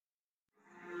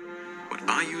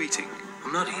Are you eating?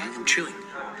 I'm not eating, I'm chewing.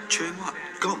 Chewing what?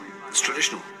 Gum. It's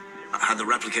traditional. I had the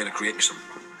replicator create me some.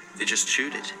 They just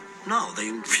chewed it? No, they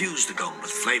infused the gum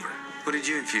with flavor. What did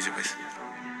you infuse it with?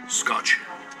 Scotch.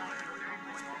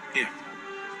 Here,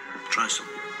 try some.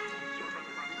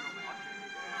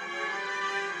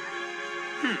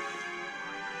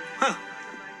 Huh.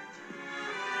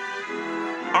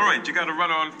 All right, you got a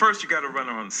runner on first, you got a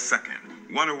runner on second.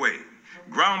 One away.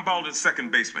 Ground ball to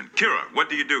second baseman. Kira, what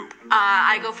do you do?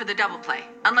 I go for the double play.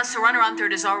 Unless the runner on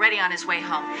third is already on his way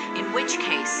home. In which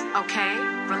case, okay,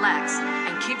 relax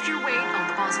and keep your weight on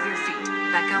the balls of your feet.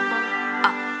 Back elbow,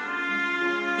 up.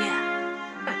 Yeah.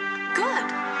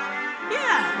 Good.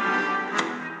 Yeah.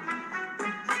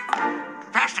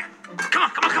 Faster! Come on!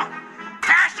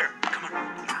 Faster! Come on!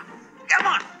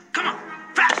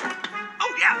 Faster!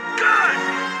 Oh, yeah, good!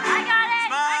 I got it!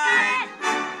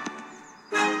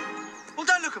 Well,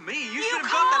 don't look at me. You should have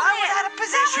got called that. I was it. out of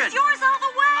position. That was yours all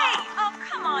the way. Oh,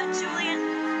 come on, Julian.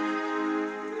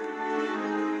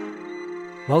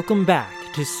 Welcome back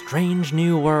to Strange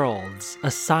New Worlds,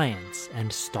 a science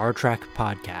and Star Trek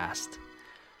podcast.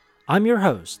 I'm your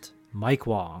host, Mike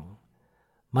Wong.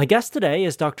 My guest today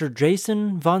is Dr.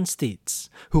 Jason von Steitz,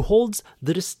 who holds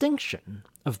the distinction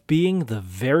of being the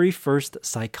very first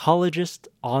psychologist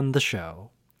on the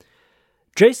show.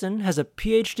 Jason has a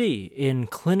PhD in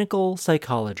clinical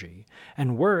psychology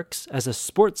and works as a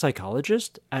sports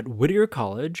psychologist at Whittier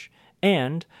College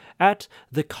and at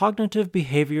the Cognitive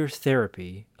Behavior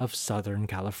Therapy of Southern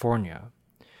California.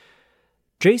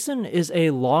 Jason is a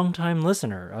longtime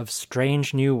listener of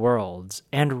Strange New Worlds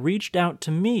and reached out to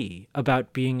me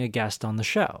about being a guest on the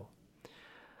show.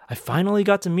 I finally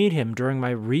got to meet him during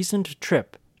my recent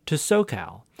trip to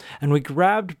SoCal, and we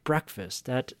grabbed breakfast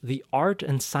at the Art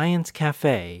and Science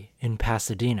Cafe in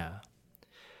Pasadena.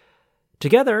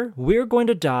 Together, we're going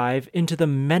to dive into the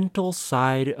mental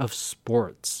side of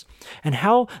sports and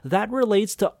how that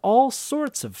relates to all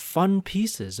sorts of fun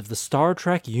pieces of the Star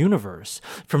Trek universe,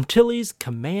 from Tilly's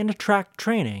command track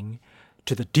training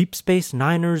to the Deep Space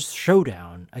Nine's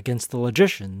showdown against the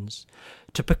Logicians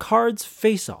to Picard's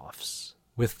face-offs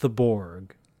with the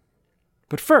Borg.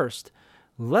 But first,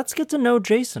 let's get to know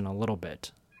Jason a little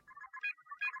bit.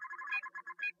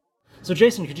 So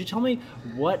Jason, could you tell me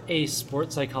what a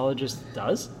sports psychologist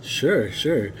does? Sure.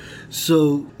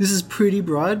 So this is pretty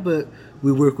broad, but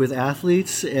we work with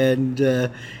athletes and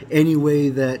any way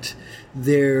that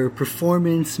their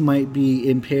performance might be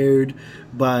impaired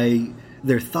by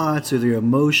their thoughts or their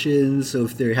emotions. So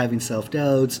if they're having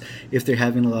self-doubts, if they're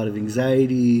having a lot of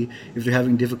anxiety, if they're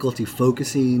having difficulty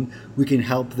focusing, we can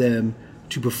help them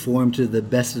to perform to the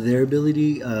best of their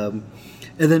ability.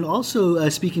 And then also,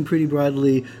 speaking pretty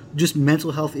broadly, just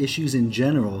mental health issues in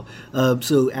general.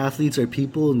 So athletes are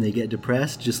people and they get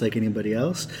depressed just like anybody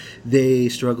else. They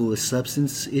struggle with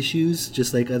substance issues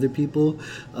just like other people.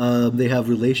 They have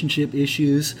relationship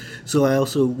issues. So I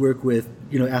also work with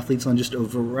athletes on just a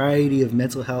variety of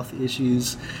mental health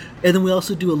issues. And then we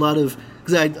also do a lot of,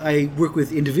 because I work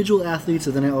with individual athletes,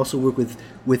 and then I also work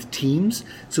with teams,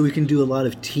 so we can do a lot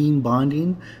of team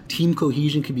bonding. Team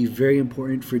cohesion can be very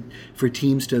important for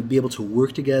teams to be able to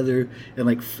work together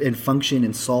and function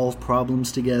and solve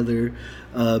problems together.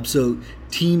 So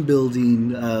team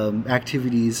building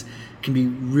activities can be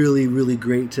really, really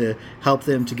great to help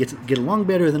them to get along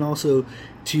better, and then also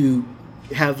to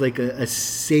have a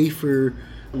safer,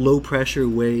 low pressure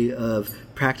way of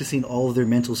practicing all of their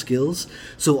mental skills.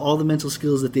 So all the mental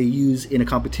skills that they use in a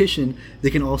competition, they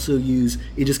can also use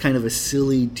in just kind of a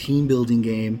silly team building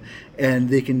game, and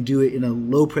they can do it in a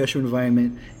low pressure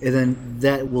environment, and then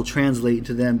that will translate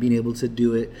into them being able to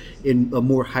do it in a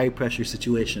more high pressure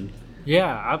situation. Yeah,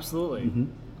 absolutely. Mm-hmm.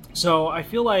 So I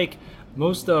feel like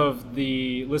most of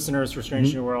the listeners for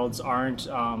Strange New Worlds aren't,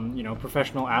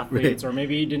 professional athletes, or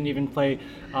maybe didn't even play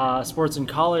sports in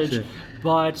college. Sure.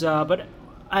 But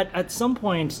at some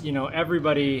point,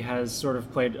 everybody has sort of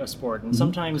played a sport, and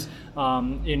sometimes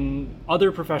in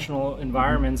other professional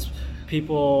environments,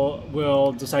 people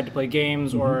will decide to play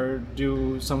games or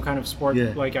do some kind of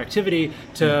sport-like activity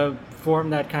to form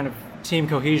that kind of team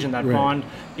cohesion, that bond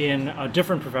in a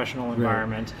different professional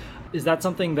environment. Is that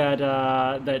something that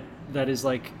that is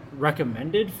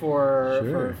recommended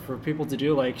for people to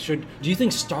do? Do you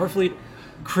think Starfleet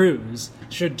crews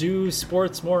should do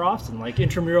sports more often, like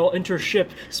intramural,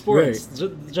 intership sports,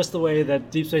 just the way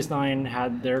that Deep Space Nine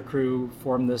had their crew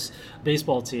form this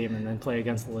baseball team and then play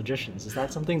against the Logicians? Is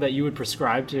that something that you would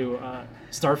prescribe to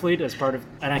Starfleet as part of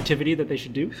an activity that they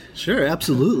should do? Sure,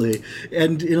 absolutely.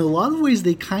 And in a lot of ways,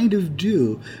 they kind of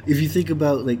do. If you think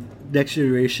about Next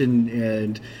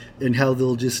Generation and how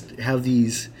they'll just have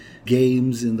these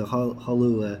games in the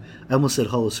I almost said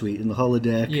holosuite, in the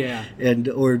holodeck. Yeah. And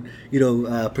or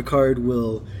Picard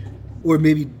will, or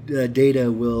maybe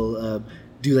Data will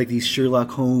do like these Sherlock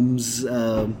Holmes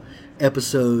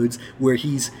episodes where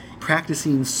he's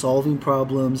practicing solving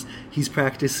problems. He's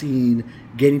practicing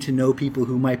getting to know people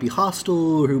who might be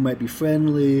hostile or who might be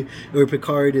friendly. Or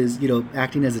Picard is,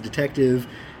 acting as a detective.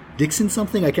 Dixon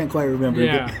something? I can't quite remember.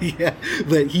 Yeah.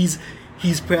 But he's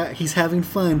having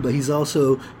fun, but he's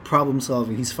also problem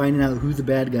solving. He's finding out who the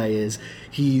bad guy is.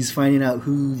 He's finding out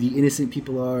who the innocent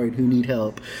people are and who need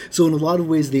help. So in a lot of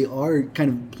ways, they are kind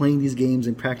of playing these games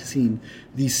and practicing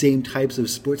these same types of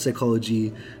sports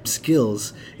psychology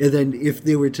skills. And then if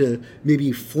they were to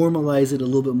maybe formalize it a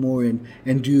little bit more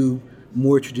and do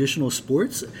more traditional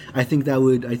sports, I think that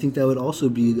would also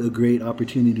be a great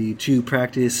opportunity to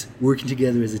practice working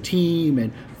together as a team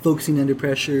and focusing under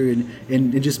pressure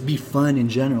and just be fun in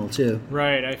general too.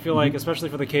 Right. I feel like, especially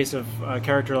for the case of a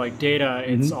character like Data,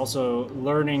 it's also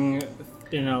learning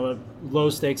in a low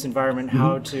stakes environment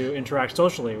how to interact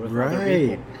socially with other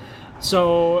people.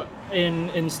 So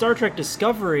in Star Trek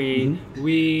Discovery,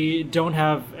 we don't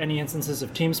have any instances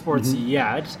of team sports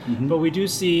yet, but we do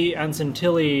see Ensign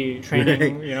Tilly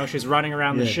training. Right. She's running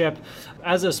around the ship.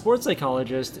 As a sports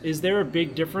psychologist, is there a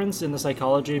big difference in the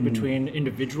psychology between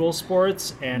individual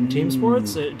sports and team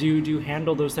sports? Do you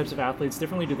handle those types of athletes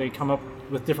differently? Do they come up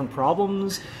with different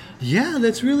problems? Yeah,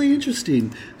 that's really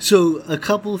interesting. So a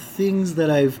couple of things that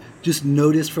I've just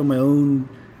noticed from my own,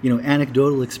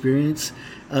 anecdotal experience.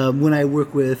 When I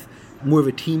work with more of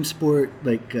a team sport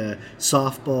like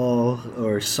softball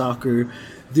or soccer,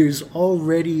 there's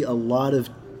already a lot of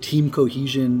team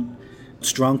cohesion,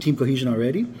 strong team cohesion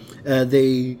already.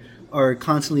 They are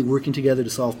constantly working together to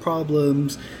solve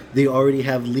problems. They already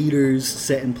have leaders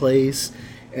set in place.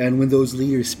 And when those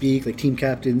leaders speak, like team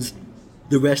captains,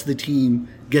 the rest of the team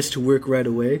gets to work right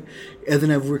away. And then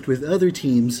I've worked with other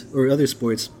teams or other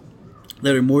sports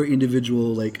that are more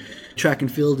individual, like track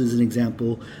and field is an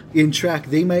example. In track,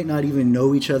 they might not even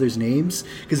know each other's names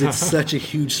because it's such a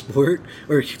huge sport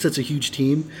or such a huge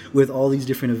team with all these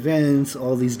different events,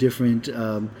 all these different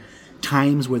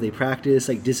times where they practice.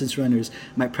 Like distance runners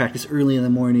might practice early in the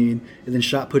morning, and then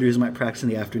shot putters might practice in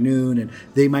the afternoon, and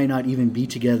they might not even be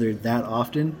together that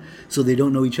often, so they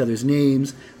don't know each other's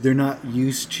names. They're not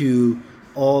used to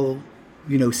all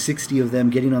 60 of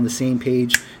them getting on the same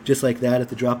page just like that at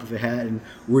the drop of a hat and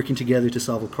working together to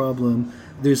solve a problem.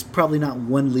 There's probably not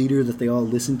one leader that they all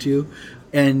listen to.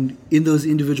 And in those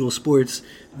individual sports,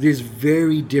 there's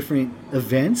very different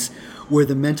events where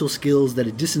the mental skills that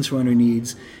a distance runner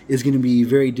needs is going to be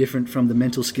very different from the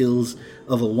mental skills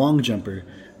of a long jumper.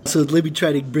 So let me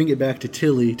try to bring it back to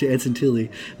Ensign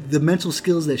Tilly. The mental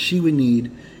skills that she would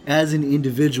need as an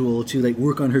individual to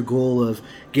work on her goal of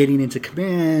getting into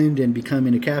command and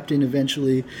becoming a captain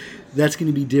eventually, that's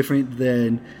going to be different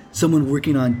than someone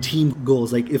working on team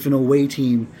goals. Like if an away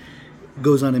team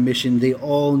goes on a mission, they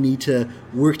all need to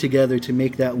work together to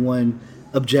make that one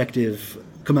objective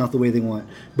come out the way they want.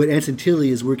 But Ensign Tilly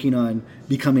is working on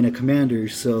becoming a commander,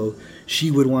 so she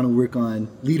would want to work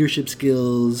on leadership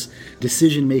skills,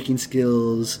 decision-making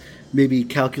skills, maybe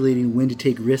calculating when to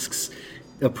take risks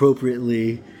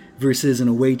appropriately versus an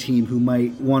away team who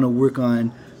might want to work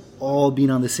on all being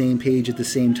on the same page at the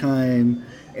same time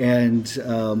and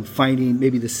finding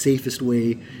maybe the safest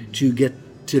way to get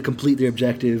to complete their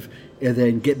objective and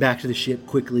then get back to the ship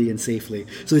quickly and safely.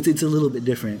 So it's a little bit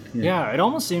different. Yeah, it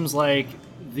almost seems like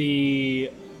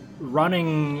the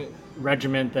running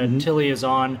regiment that Tilly is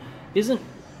on isn't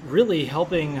really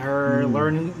helping her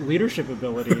learn leadership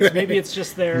abilities. Maybe it's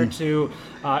just there to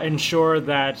ensure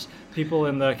that people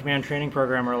in the command training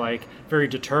program are very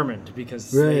determined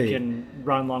because they can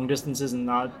run long distances and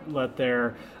not let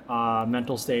their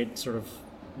mental state sort of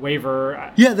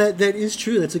waver. Yeah, that is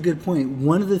true. That's a good point.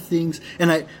 One of the things,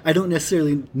 and I don't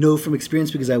necessarily know from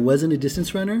experience because I wasn't a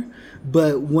distance runner,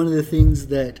 but one of the things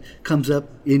that comes up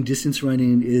in distance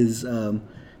running is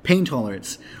pain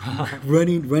tolerance.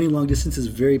 Running long distance is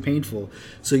very painful,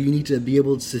 so you need to be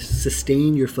able to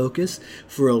sustain your focus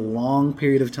for a long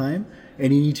period of time,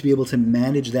 and you need to be able to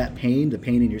manage that pain, the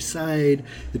pain in your side,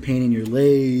 the pain in your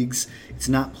legs. It's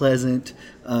not pleasant,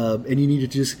 and you need to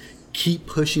just keep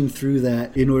pushing through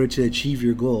that in order to achieve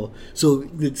your goal. So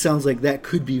it sounds like that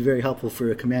could be very helpful for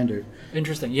a commander.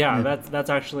 Interesting. Yeah. That's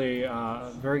actually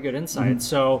very good insight.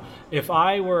 So if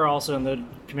I were also in the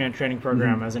command training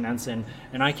program as an ensign,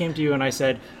 and I came to you and I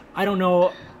said, I don't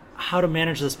know how to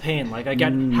manage this pain. Like I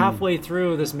get halfway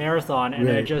through this marathon and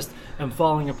I Right. just am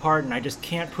falling apart and I just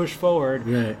can't push forward.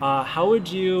 Right.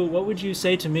 What would you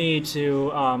say to me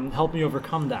to help me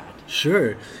overcome that?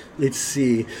 Sure. Let's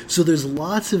see. So there's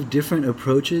lots of different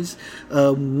approaches.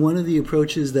 One of the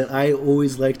approaches that I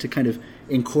always like to kind of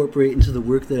incorporate into the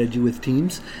work that I do with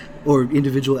teams or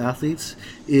individual athletes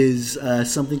is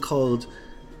something called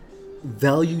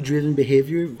value-driven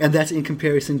behavior, and that's in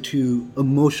comparison to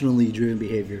emotionally driven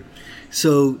behavior.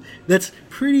 So that's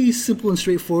pretty simple and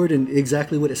straightforward and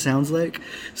exactly what it sounds like.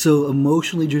 So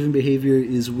emotionally driven behavior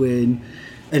is when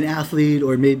an athlete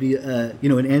or maybe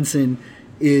an ensign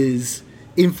is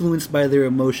influenced by their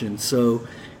emotions. So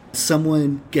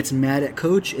someone gets mad at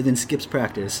coach and then skips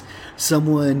practice.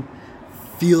 Someone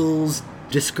feels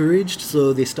discouraged,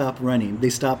 so they stop running.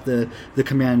 They stop the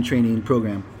command training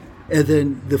program. And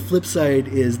then the flip side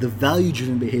is the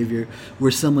value-driven behavior,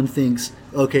 where someone thinks,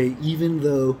 okay, even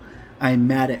though I'm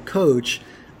mad at coach,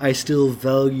 I still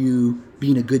value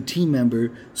being a good team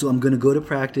member, so I'm going to go to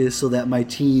practice so that my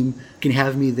team can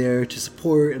have me there to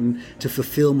support and to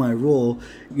fulfill my role,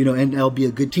 and I'll be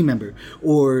a good team member.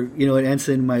 Or, an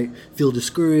ensign might feel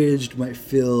discouraged, might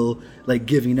feel like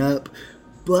giving up,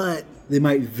 but they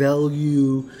might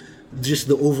value just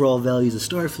the overall values of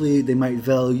Starfleet. They might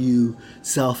value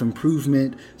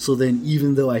self-improvement. So then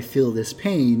even though I feel this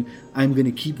pain, I'm going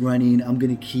to keep running. I'm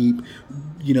going to keep,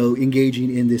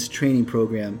 engaging in this training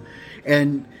program.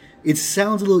 And it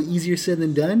sounds a little easier said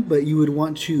than done, but you would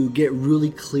want to get really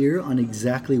clear on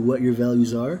exactly what your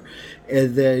values are.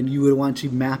 And then you would want to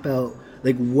map out,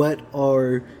 like, what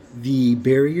are the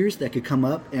barriers that could come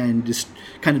up and just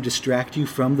kind of distract you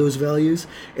from those values.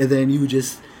 And then you would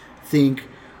just think,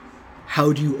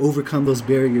 how do you overcome those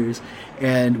barriers,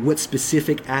 and what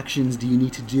specific actions do you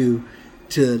need to do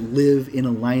to live in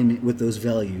alignment with those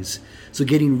values? So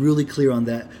getting really clear on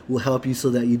that will help you so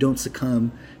that you don't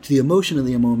succumb to the emotion of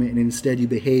the moment, and instead you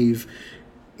behave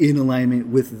in alignment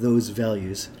with those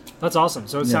values. That's awesome.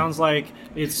 So it sounds like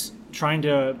it's trying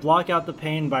to block out the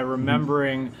pain by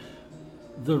remembering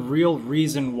the real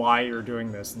reason why you're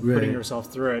doing this and putting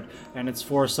yourself through it, and it's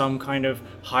for some kind of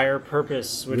higher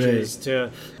purpose, which is to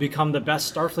become the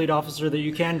best Starfleet officer that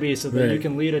you can be, so that you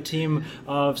can lead a team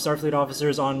of Starfleet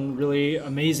officers on really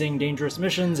amazing, dangerous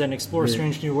missions and explore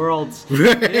strange new worlds.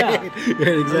 Right. Yeah.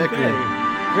 Right, exactly. Okay.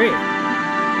 Great.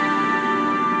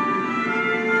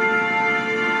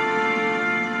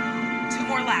 Two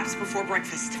more laps before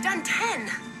breakfast. You've done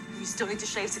 10. You still need to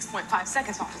shave 6.5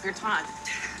 seconds off of your time.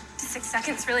 Does 6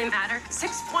 seconds really matter?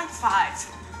 6.5.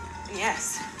 And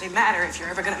yes, they matter if you're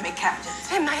ever gonna make captain.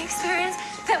 In my experience,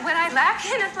 that what I lack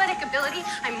in athletic ability,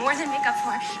 I more than make up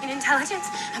for in intelligence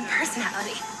and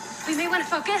personality. We may want to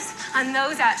focus on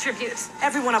those attributes.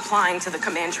 Everyone applying to the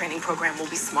command training program will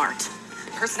be smart.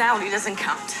 Personality doesn't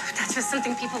count. That's just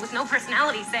something people with no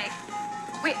personality say.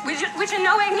 Which in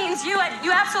no way means you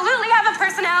absolutely have a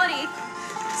personality.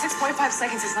 6.5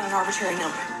 seconds is not an arbitrary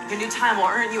number. Your new time will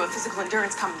earn you a physical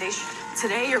endurance commendation.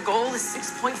 Today, your goal is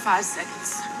 6.5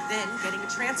 seconds. Then, getting a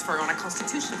transfer on a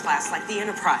Constitution class like the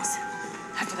Enterprise.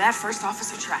 After that, first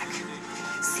officer track.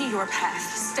 See your path,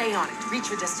 stay on it, reach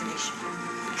your destination.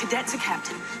 Cadet to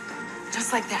captain.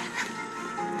 Just like that.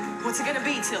 What's it gonna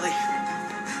be, Tilly?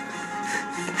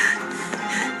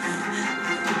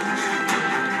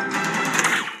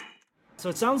 So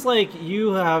it sounds like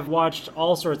you have watched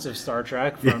all sorts of Star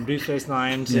Trek, from Deep Space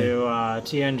Nine to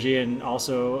TNG, and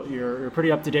also you're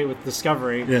pretty up to date with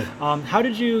Discovery. Yeah. How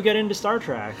did you get into Star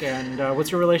Trek, and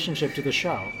what's your relationship to the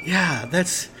show? Yeah,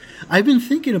 I've been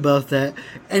thinking about that,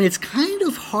 and it's kind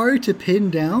of hard to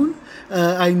pin down.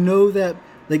 I know that,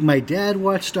 like, my dad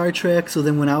watched Star Trek, so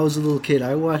then when I was a little kid,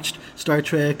 I watched Star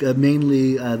Trek,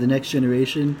 mainly The Next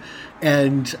Generation,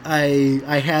 and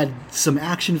I had some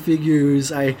action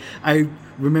figures. I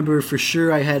remember for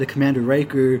sure I had a Commander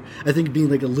Riker, I think being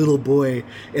like a little boy,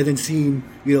 and then seeing,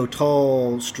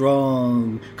 tall,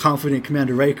 strong, confident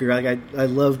Commander Riker. Like I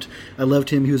loved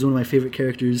him. He was one of my favorite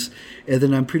characters. And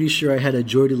then I'm pretty sure I had a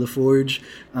Geordi LaForge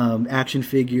action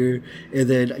figure, and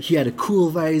then he had a cool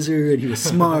visor, and he was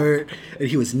smart, and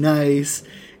he was nice.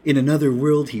 In another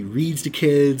world, he reads to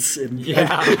kids. And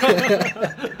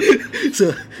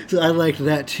so I liked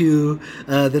that too.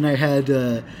 Then I had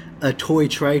a toy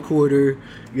tricorder,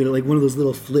 like one of those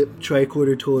little flip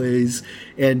tricorder toys.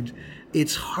 And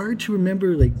it's hard to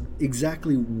remember like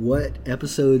exactly what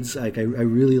episodes I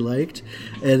really liked.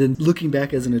 And then looking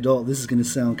back as an adult, this is going to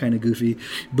sound kind of goofy,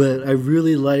 but I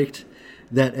really liked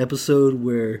that episode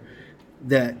where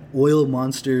that oil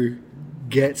monster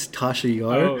gets Tasha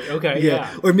Yar. Oh, okay,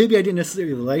 yeah. Or maybe I didn't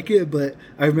necessarily like it, but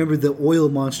I remember the oil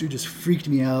monster just freaked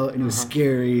me out, and it was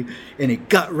scary, and it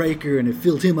got Riker, and it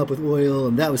filled him up with oil,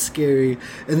 and that was scary,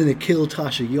 and then it killed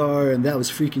Tasha Yar, and that was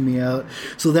freaking me out.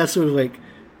 So that's sort of like,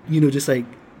 just like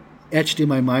etched in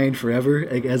my mind forever,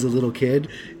 like as a little kid.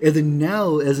 And then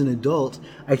now, as an adult,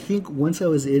 I think once I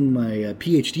was in my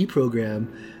PhD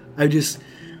program, I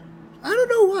don't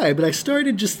know why, but I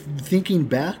started just thinking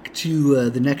back to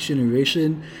The Next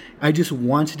Generation. I just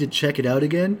wanted to check it out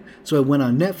again. So I went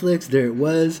on Netflix, there it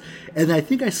was. And I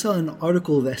think I saw an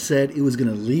article that said it was going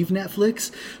to leave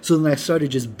Netflix. So then I started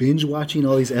just binge watching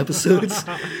all these episodes.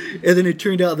 And then it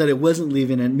turned out that it wasn't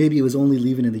leaving, and maybe it was only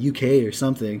leaving in the UK or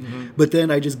something. But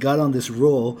then I just got on this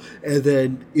roll, and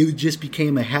then it just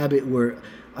became a habit where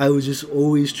I was just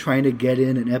always trying to get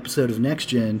in an episode of Next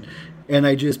Gen. And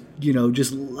I just,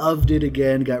 just loved it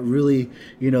again, got really,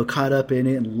 caught up in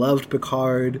it, and loved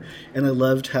Picard. And I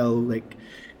loved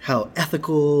how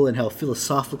ethical and how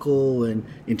philosophical and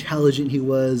intelligent he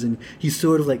was. And he's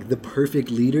sort of like the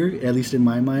perfect leader, at least in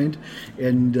my mind.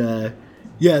 And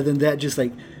then that just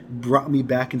like brought me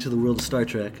back into the world of Star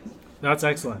Trek. That's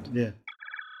excellent. Yeah.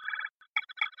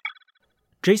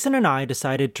 Jason and I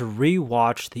decided to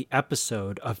re-watch the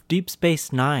episode of Deep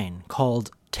Space Nine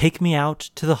called Take Me Out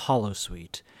to the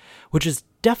Holosuite, which is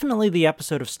definitely the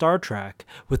episode of Star Trek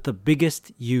with the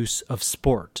biggest use of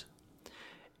sport.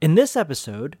 In this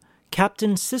episode,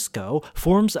 Captain Sisko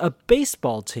forms a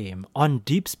baseball team on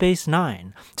Deep Space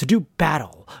Nine to do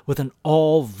battle with an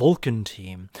all-Vulcan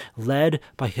team led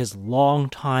by his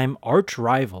longtime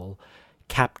arch-rival,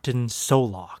 Captain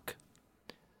Solok.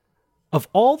 Of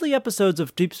all the episodes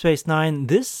of Deep Space Nine,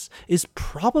 this is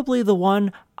probably the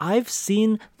one I've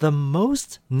seen the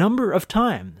most number of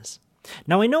times.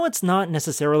 Now, I know it's not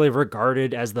necessarily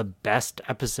regarded as the best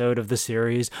episode of the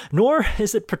series, nor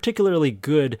is it particularly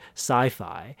good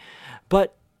sci-fi,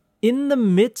 but in the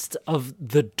midst of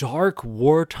the dark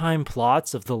wartime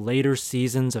plots of the later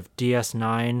seasons of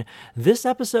DS9, this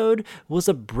episode was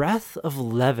a breath of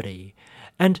levity.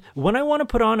 And when I want to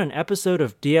put on an episode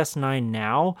of DS9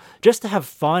 now, just to have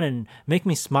fun and make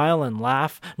me smile and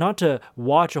laugh, not to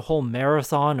watch a whole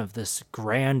marathon of this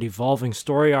grand evolving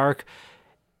story arc,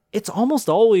 it's almost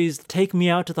always Take Me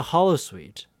Out to the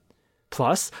Holosuite.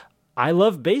 Plus, I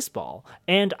love baseball,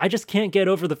 and I just can't get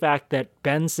over the fact that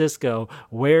Ben Sisko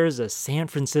wears a San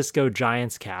Francisco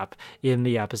Giants cap in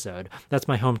the episode. That's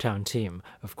my hometown team,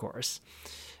 of course.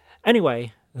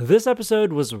 Anyway, this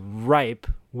episode was ripe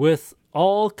with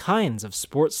all kinds of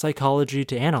sports psychology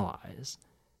to analyze.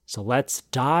 So let's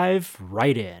dive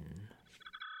right in.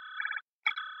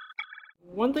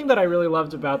 One thing that I really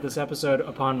loved about this episode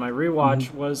upon my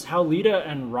rewatch was how Lita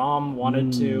and Rom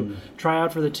wanted to try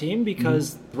out for the team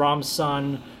because Rom's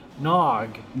son,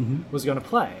 Nog, was going to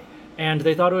play. And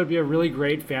they thought it would be a really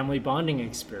great family bonding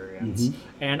experience.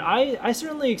 And I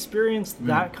certainly experienced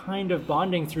that kind of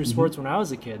bonding through sports when I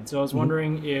was a kid. So I was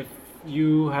wondering if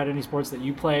you had any sports that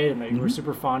you played and that you were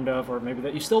super fond of, or maybe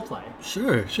that you still play.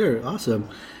 Sure. Awesome.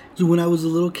 So when I was a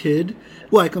little kid,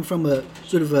 I come from a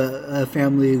sort of a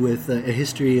family with a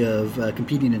history of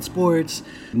competing in sports.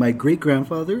 My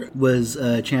great-grandfather was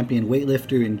a champion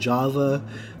weightlifter in Java.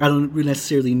 I don't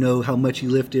necessarily know how much he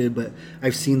lifted, but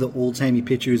I've seen the old-timey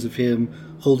pictures of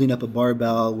him holding up a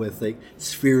barbell with like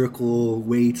spherical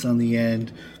weights on the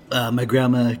end. My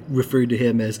grandma referred to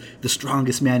him as the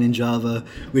strongest man in Java,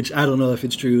 which I don't know if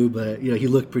it's true, but he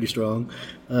looked pretty strong.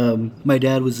 My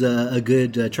dad was a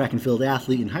good track and field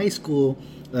athlete in high school.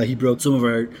 He broke some of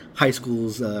our high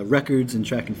school's records in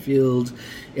track and field.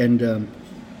 And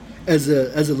as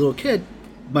a little kid,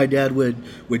 my dad would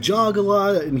jog a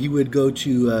lot, and he would go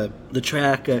to the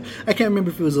track. I can't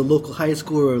remember if it was a local high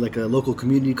school or like a local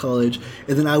community college.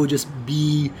 And then I would just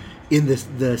be in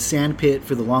the sand pit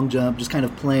for the long jump, just kind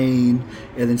of playing,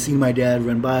 and then seeing my dad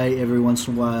run by every once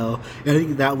in a while. And I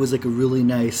think that was like a really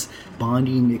nice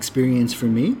bonding experience for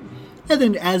me. And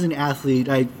then as an athlete,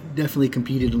 I definitely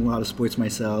competed in a lot of sports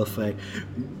myself. I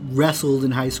wrestled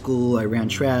in high school, I ran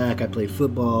track, I played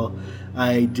football,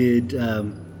 I did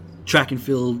track and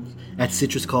field at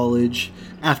Citrus College.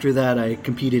 After that, I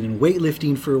competed in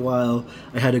weightlifting for a while.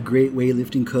 I had a great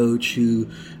weightlifting coach who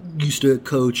used to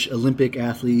coach Olympic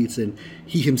athletes, and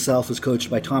he himself was coached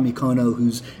by Tommy Kono,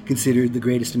 who's considered the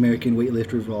greatest American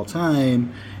weightlifter of all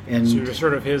time. And so you're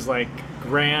sort of his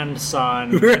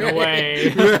grandson in a way.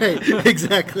 Right,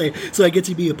 exactly. So I get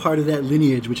to be a part of that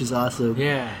lineage, which is awesome.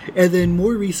 Yeah. And then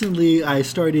more recently, I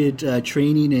started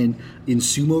training in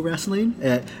sumo wrestling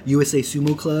at USA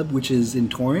Sumo Club, which is in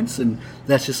Torrance, and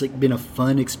that's just been a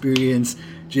fun experience.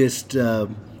 Just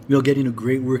getting a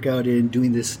great workout in,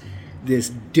 doing this this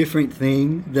different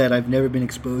thing that I've never been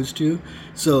exposed to.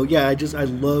 So yeah, I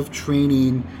love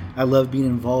training. I love being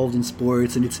involved in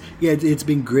sports, and it's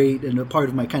been great and a part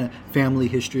of my kind of family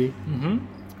history.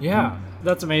 Yeah,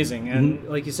 that's amazing. And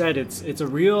like you said, it's a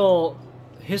real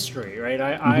history, right?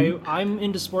 I'm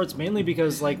into sports mainly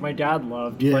because like my dad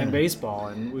loved playing baseball,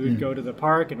 and we would go to the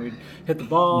park and we'd hit the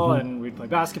ball and we'd play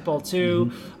basketball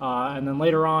too. And then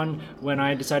later on, when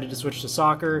I decided to switch to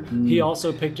soccer, he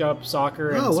also picked up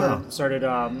soccer and started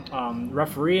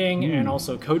refereeing and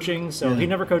also coaching. So he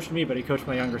never coached me, but he coached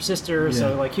my younger sister.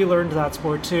 So like he learned that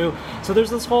sport too. So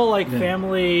there's this whole like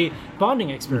family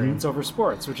bonding experience over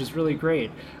sports, which is really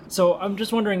great. So I'm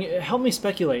just wondering, help me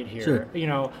speculate here. Sure. You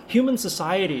know, human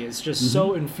society is just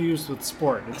so infused with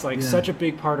sport. It's like such a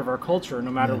big part of our culture,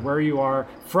 no matter where you are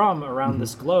from around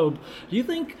this globe. Do you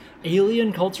think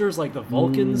alien cultures like the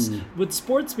Vulcans, would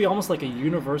sports be almost like a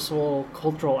universal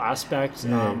cultural aspect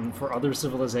for other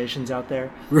civilizations out there?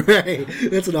 Right.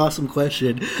 That's an awesome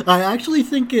question. I actually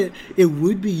think it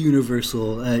would be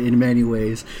universal in many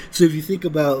ways. So if you think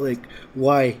about like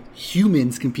why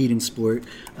humans compete in sport,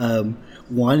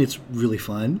 one, it's really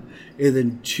fun, and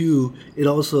then two, it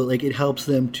also like it helps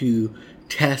them to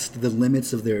test the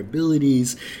limits of their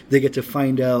abilities. They get to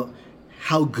find out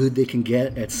how good they can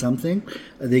get at something.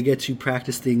 They get to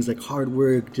practice things like hard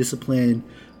work, discipline,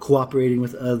 cooperating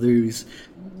with others,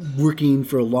 working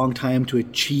for a long time to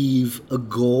achieve a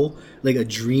goal, like a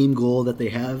dream goal that they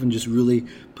have, and just really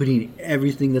putting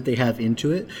everything that they have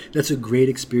into it. That's a great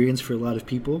experience for a lot of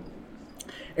people.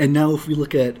 And now if we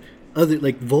look at other,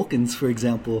 like Vulcans, for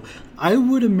example, I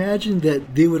would imagine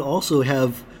that they would also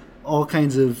have all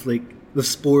kinds of like the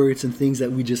sports and things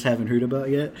that we just haven't heard about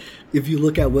yet. If you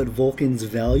look at what Vulcans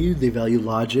value, they value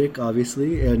logic,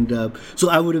 obviously, and so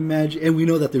I would imagine, and we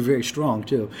know that they're very strong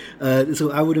too.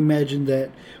 So I would imagine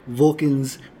that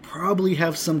Vulcans probably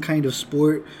have some kind of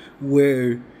sport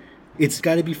where it's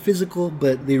got to be physical,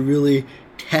 but they really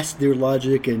test their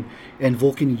logic, and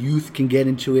Vulcan youth can get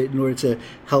into it in order to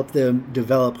help them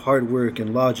develop hard work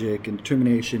and logic and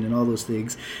determination and all those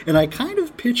things. And I kind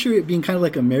of picture it being kind of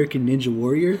like American Ninja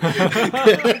Warrior.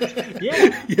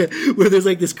 Yeah, where there's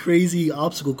like this crazy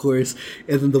obstacle course,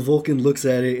 and then the Vulcan looks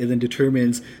at it and then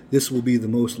determines this will be the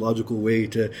most logical way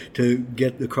to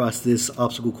get across this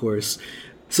obstacle course.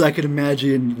 So I could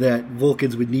imagine that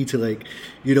Vulcans would need to, like,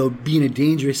 you know, be in a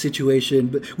dangerous situation,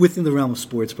 but within the realm of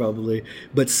sports probably,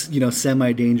 but, you know,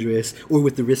 semi-dangerous, or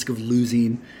with the risk of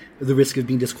losing, the risk of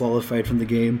being disqualified from the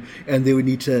game, and they would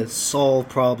need to solve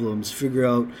problems, figure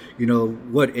out, you know,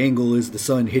 what angle is the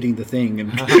sun hitting the thing,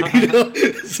 and you know,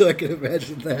 so I can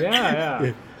imagine that.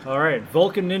 Yeah. All right,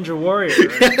 Vulcan Ninja Warrior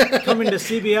coming to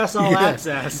CBS All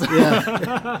Access.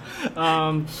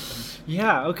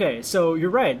 Yeah, okay, so you're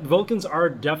right. Vulcans are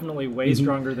definitely way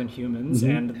stronger than humans,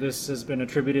 and this has been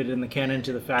attributed in the canon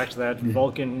to the fact that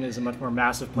Vulcan is a much more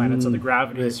massive planet, so the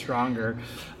gravity is stronger.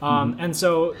 And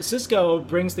so Sisko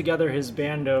brings together his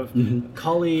band of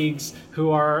colleagues who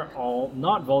are all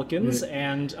not Vulcans,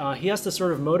 and he has to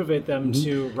sort of motivate them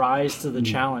to rise to the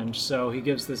challenge. So he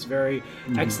gives this very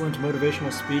excellent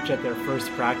motivational speech at their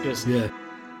first practice. This is the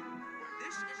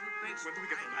place where we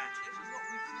get the match. This is what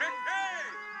we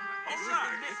All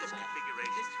right. This is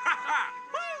configuration.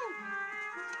 Woo!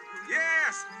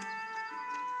 Yes.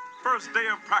 First day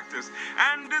of practice,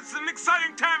 and it's an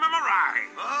exciting time. Am I right?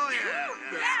 Oh, yeah.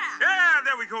 Yeah,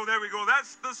 there we go.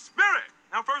 That's the spirit.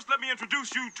 Now, first, let me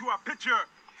introduce you to our pitcher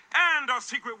and our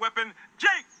secret weapon,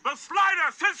 Jake the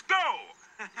Slider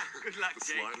Sisko. Good luck,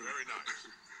 Jake. Very nice.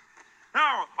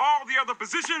 Now, all the other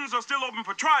positions are still open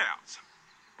for tryouts.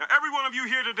 Now, every one of you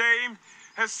here today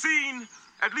has seen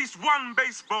at least one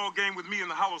baseball game with me in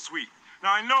the Hollow Suite.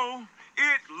 Now, I know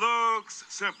it looks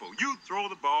simple. You throw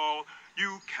the ball,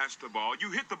 you catch the ball,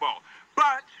 you hit the ball.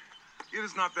 But it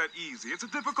is not that easy. It's a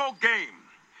difficult game.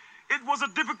 It was a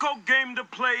difficult game to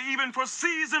play even for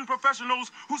seasoned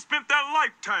professionals who spent their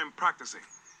lifetime practicing.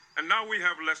 And now we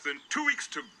have less than 2 weeks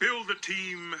to build a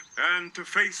team and to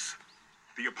face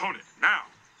the opponent. Now,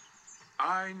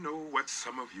 I know what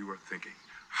some of you are thinking.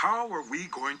 How are we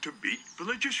going to beat the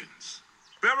Logicians?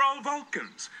 They're all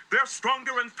Vulcans. They're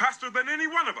stronger and faster than any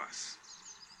one of us.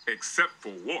 Except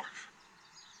for Worf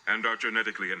and our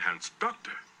genetically enhanced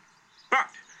doctor. But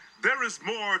there is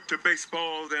more to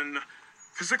baseball than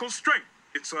physical strength.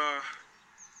 It's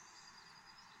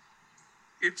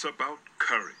about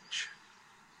courage.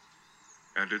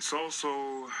 And it's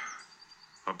also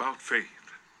about faith.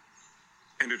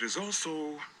 And it is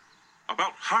also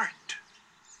about heart.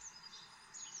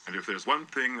 And if there's one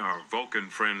thing our Vulcan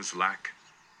friends lack,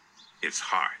 it's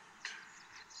heart.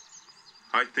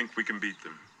 I think we can beat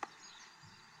them.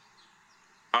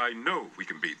 I know we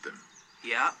can beat them.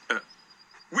 Yeah?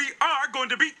 We are going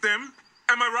to beat them.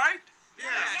 Am I right?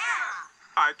 Yes.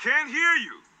 I can't hear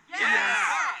you.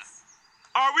 Yes.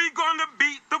 Are we going to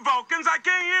beat the Vulcans? I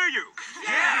can't hear you.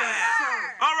 Yes.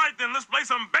 All right, then, let's play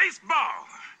some baseball.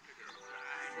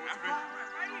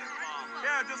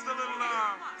 Yeah, just a little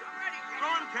throw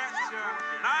and catch.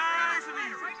 Nice and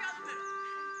easy.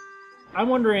 I'm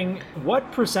wondering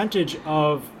what percentage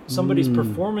of somebody's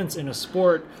performance in a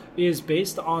sport is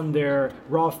based on their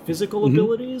raw physical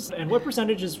abilities, and what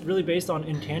percentage is really based on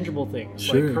intangible things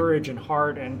like courage and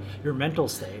heart and your mental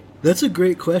state? That's a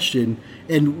great question.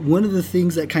 And one of the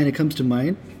things that kind of comes to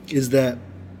mind is that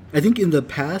I think in the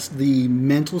past, the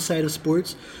mental side of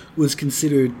sports was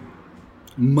considered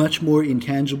much more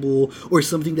intangible, or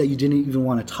something that you didn't even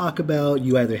want to talk about.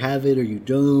 You either have it or you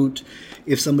don't.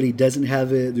 If somebody doesn't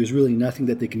have it, there's really nothing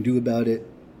that they can do about it.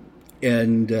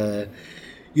 And,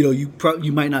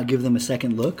 you might not give them a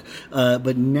second look.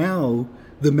 But now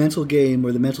the mental game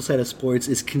or the mental side of sports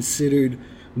is considered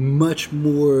much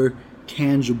more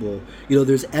tangible.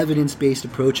 There's evidence-based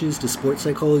approaches to sports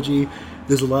psychology.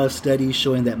 There's a lot of studies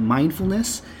showing that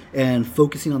mindfulness and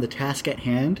focusing on the task at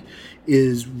hand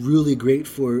is really great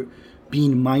for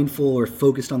being mindful or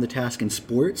focused on the task in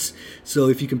sports. So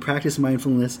if you can practice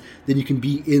mindfulness, then you can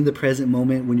be in the present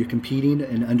moment when you're competing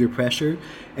and under pressure,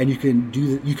 and you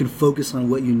can focus on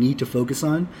what you need to focus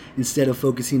on instead of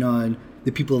focusing on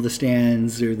the people of the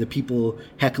stands or the people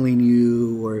heckling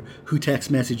you or who text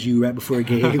message you right before a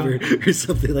game or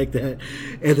something like that.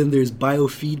 And then there's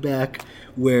biofeedback,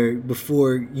 where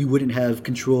before you wouldn't have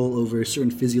control over certain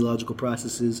physiological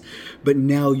processes, but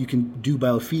now you can do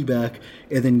biofeedback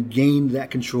and then gain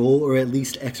that control, or at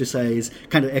least exercise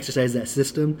that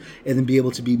system, and then be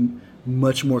able to be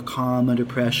much more calm under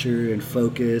pressure and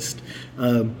focused.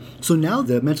 So now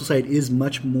the mental side is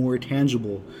much more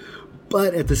tangible.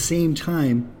 But at the same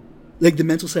time, like, the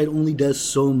mental side only does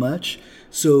so much.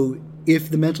 So if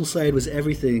the mental side was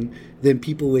everything, then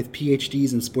people with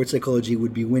PhDs in sports psychology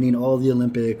would be winning all the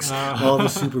Olympics, all the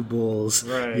Super Bowls,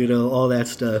 right. All that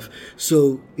stuff.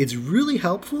 So it's really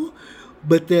helpful,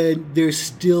 but then there's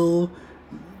still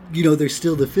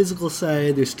the physical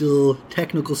side, there's still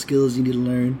technical skills you need to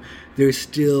learn, there's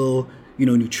still,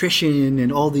 nutrition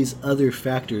and all these other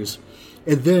factors.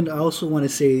 And then I also want to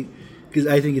say, because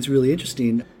I think it's really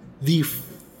interesting, the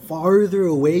farther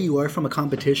away you are from a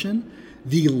competition,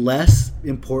 the less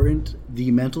important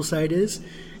the mental side is.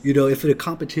 If a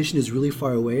competition is really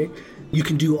far away, you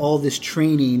can do all this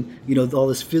training, all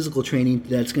this physical training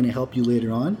that's going to help you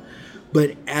later on.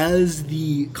 But as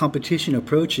the competition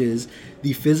approaches,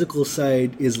 the physical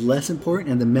side is less important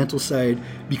and the mental side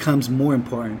becomes more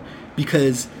important.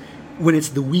 Because when it's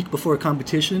the week before a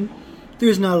competition,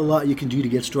 there's not a lot you can do to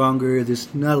get stronger.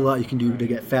 There's not a lot you can do to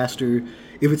get faster.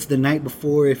 If it's the night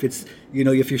before, if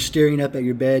you're staring up at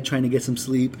your bed trying to get some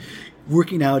sleep,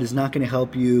 working out is not going to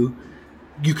help you.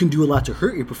 You can do a lot to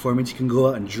hurt your performance. You can go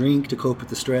out and drink to cope with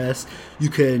the stress. You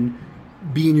can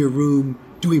be in your room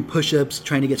doing push-ups,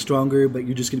 trying to get stronger, but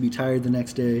you're just going to be tired the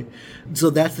next day.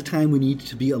 So that's the time when you need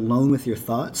to be alone with your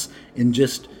thoughts and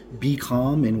just be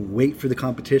calm and wait for the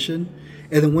competition.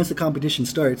 And then once the competition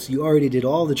starts, you already did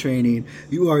all the training,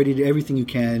 you already did everything you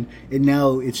can, and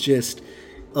now it's just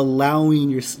allowing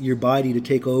your body to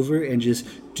take over and just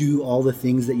do all the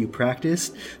things that you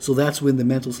practiced. So that's when the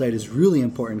mental side is really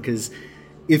important, because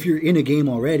if you're in a game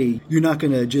already, you're not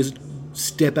going to just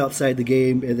step outside the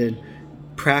game and then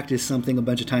practice something a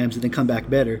bunch of times and then come back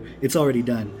better. It's already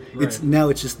done. Right.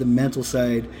 It's just the mental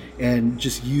side and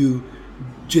just you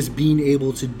just being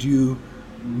able to do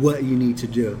what you need to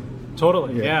do.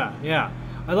 Totally. Yeah.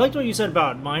 I liked what you said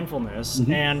about mindfulness,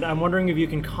 and I'm wondering if you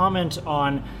can comment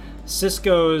on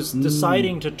Cisco's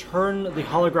deciding to turn the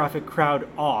holographic crowd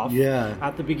off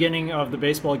at the beginning of the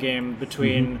baseball game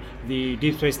between the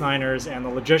Deep Space Niners and the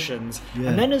Logicians,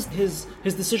 and then his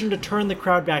decision to turn the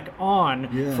crowd back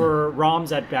on for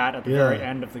Rom's at bat at the very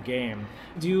end of the game.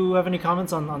 Do you have any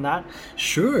comments on that?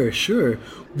 Sure.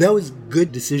 That was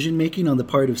good decision making on the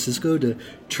part of Cisco to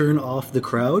turn off the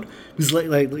crowd, because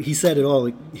like he said it all.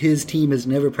 Like, his team has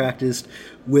never practiced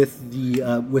with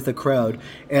a crowd,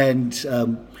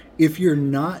 and if you're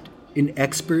not an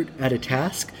expert at a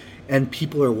task and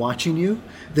people are watching you,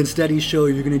 then studies show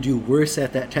you're going to do worse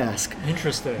at that task.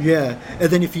 Interesting. Yeah. And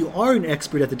then if you are an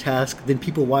expert at the task, then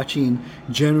people watching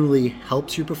generally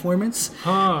helps your performance.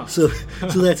 Huh. So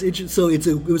that's interesting. So it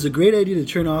was a great idea to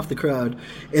turn off the crowd.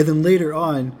 And then later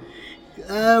on,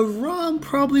 Rom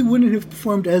probably wouldn't have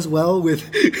performed as well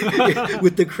with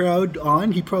with the crowd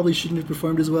on. He probably shouldn't have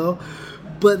performed as well.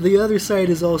 But the other side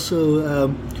is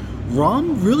also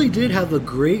Rom really did have a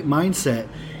great mindset.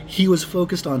 He was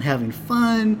focused on having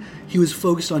fun. He was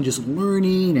focused on just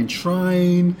learning and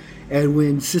trying. And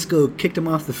when Cisco kicked him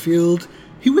off the field,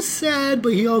 he was sad,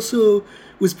 but he also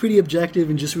was pretty objective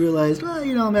and just realized,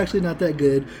 I'm actually not that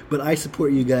good, but I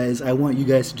support you guys. I want you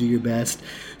guys to do your best.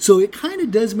 So it kind of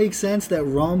does make sense that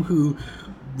Rom, who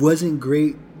wasn't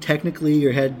great technically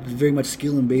or had very much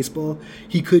skill in baseball,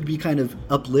 he could be kind of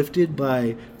uplifted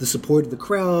by the support of the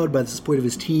crowd, by the support of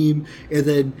his team, and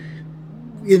then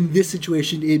in this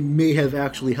situation, it may have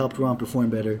actually helped Rom perform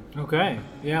better. Okay,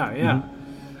 yeah.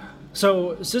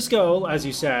 So Cisco, as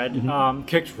you said,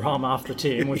 kicked Rom off the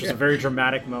team, which is a very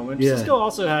dramatic moment. Yeah. Cisco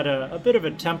also had a bit of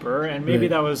a temper, and maybe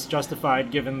that was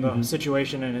justified given the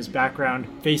situation and his background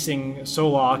facing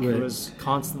Solak, who was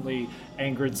constantly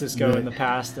angered Cisco in the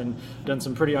past and done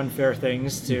some pretty unfair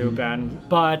things to Ben.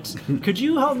 But could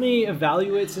you help me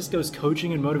evaluate Cisco's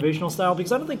coaching and motivational style?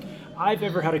 Because I don't think I've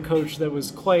ever had a coach that was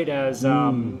quite as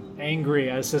angry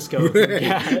as Cisco could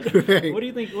get. What do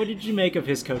you think? What did you make of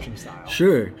his coaching style?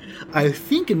 Sure. I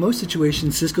think in most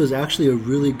situations, Cisco is actually a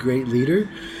really great leader.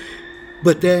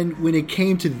 But then when it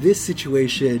came to this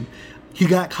situation, he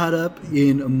got caught up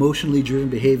in emotionally driven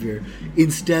behavior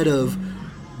instead of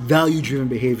value-driven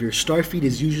behavior. Starfeed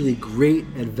is usually great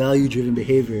at value-driven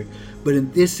behavior, but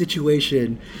in this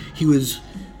situation, he was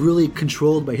really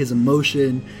controlled by his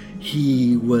emotion.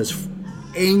 He was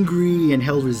angry and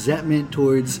held resentment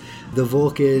towards the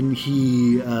Vulcan.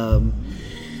 He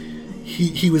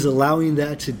was allowing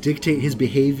that to dictate his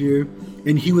behavior,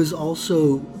 and he was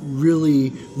also really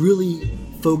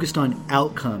focused on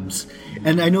outcomes.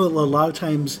 And I know a lot of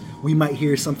times we might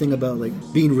hear something about like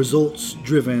being results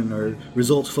driven or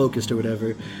results focused or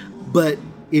whatever, but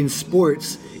in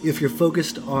sports, if you're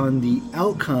focused on the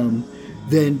outcome,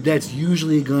 then that's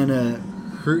usually gonna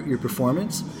hurt your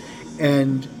performance.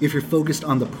 And if you're focused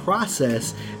on the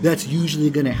process, that's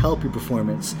usually going to help your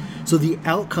performance. So the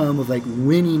outcome of like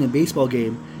winning a baseball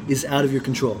game is out of your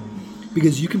control,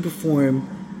 because you can perform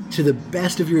to the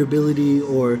best of your ability,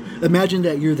 or imagine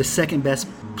that you're the second best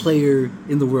player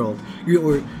in the world,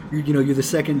 you're the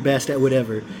second best at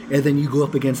whatever, and then you go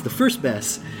up against the first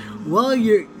best. Well,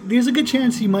 there's a good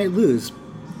chance you might lose.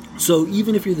 So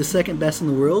even if you're the second best in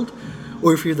the world,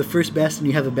 or if you're the first best and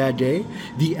you have a bad day,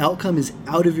 the outcome is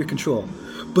out of your control.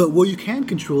 But what you can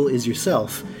control is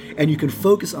yourself, and you can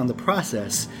focus on the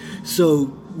process.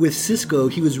 So with Cisco,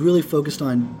 he was really focused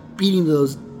on beating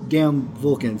those damn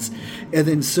Vulcans. And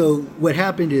then so what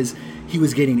happened is he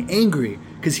was getting angry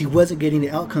because he wasn't getting the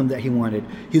outcome that he wanted.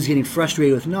 He was getting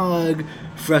frustrated with Nog,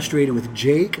 frustrated with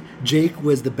Jake. Jake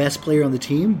was the best player on the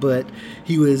team, but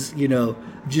he was,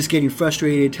 just getting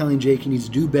frustrated, telling Jake he needs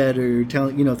to do better,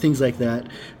 things like that.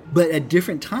 But at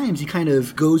different times, he kind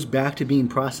of goes back to being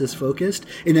process-focused.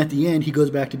 And at the end, he goes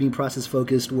back to being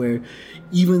process-focused, where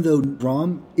even though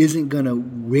Rom isn't going to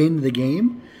win the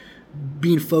game,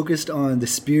 being focused on the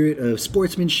spirit of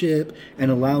sportsmanship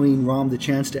and allowing Rom the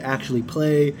chance to actually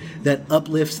play, that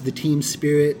uplifts the team's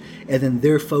spirit. And then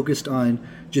they're focused on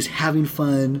just having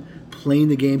fun, playing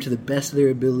the game to the best of their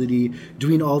ability,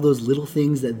 doing all those little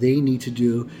things that they need to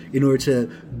do in order to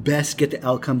best get the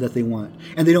outcome that they want.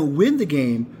 And they don't win the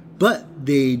game, but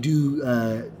they do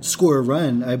score a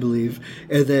run, I believe.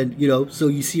 And then, so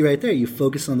you see right there, you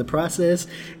focus on the process,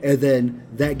 and then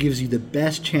that gives you the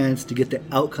best chance to get the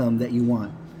outcome that you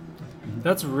want.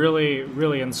 That's really,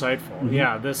 really insightful. Mm-hmm.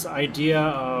 Yeah, this idea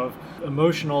of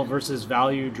emotional versus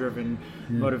value-driven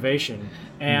motivation.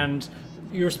 And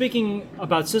you were speaking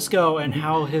about Cisco and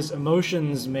how his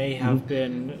emotions may have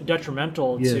been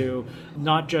detrimental to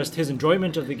not just his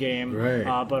enjoyment of the game,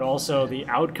 but also the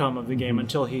outcome of the game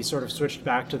until he sort of switched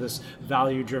back to this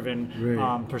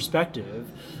value-driven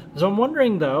perspective. So I'm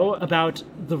wondering, though, about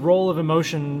the role of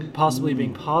emotion possibly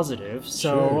being positive.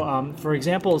 So, for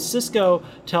example, Cisco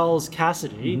tells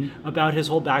Cassidy about his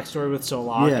whole backstory with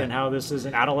Solak and how this is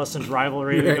an adolescent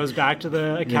rivalry that goes back to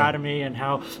the academy and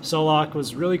how Solak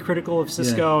was really critical of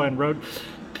Cisco and wrote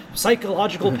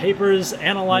psychological papers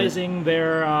analyzing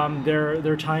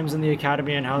their times in the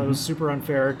academy and how it was super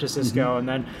unfair to Cisco.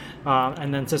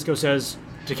 And then Cisco says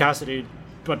to Cassidy,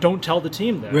 "But don't tell the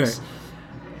team this."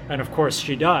 And of course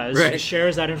she does. She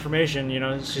shares that information.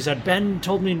 She said, "Ben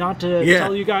told me not to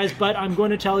tell you guys, but I'm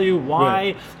going to tell you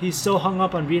why he's so hung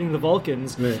up on beating the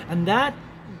Vulcans." And that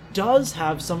does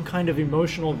have some kind of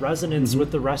emotional resonance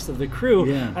with the rest of the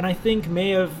crew, and I think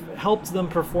may have helped them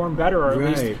perform better, or at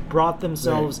least brought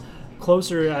themselves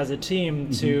closer as a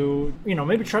team to,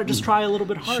 maybe try a little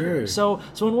bit harder. So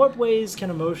in what ways can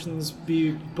emotions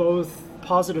be both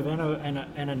positive and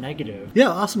a negative. Yeah,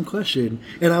 awesome question.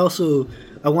 And I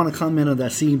want to comment on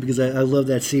that scene because I love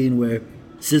that scene where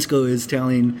Cisco is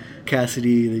telling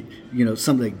Cassidy,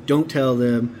 something like, don't tell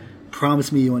them,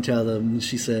 promise me you won't tell them. And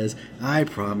she says, I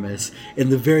promise.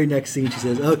 In the very next scene, she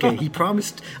says, okay, he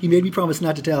made me promise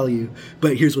not to tell you,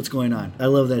 but here's what's going on. I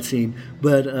love that scene.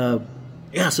 But,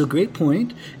 yeah, so great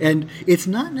point. And it's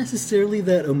not necessarily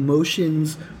that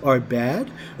emotions are bad.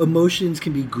 Emotions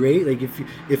can be great. Like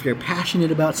if you're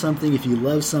passionate about something, if you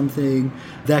love something,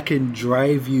 that can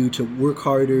drive you to work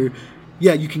harder.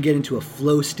 Yeah, you can get into a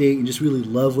flow state and just really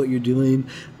love what you're doing.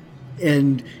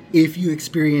 And if you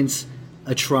experience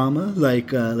a trauma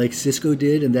like Cisco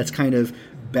did, and that's kind of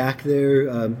back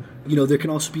there, there can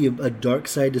also be a dark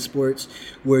side to sports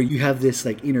where you have this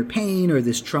like inner pain or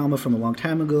this trauma from a long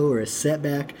time ago or a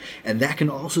setback, and that can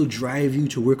also drive you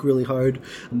to work really hard.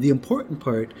 The important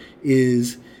part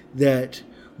is that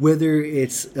whether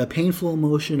it's a painful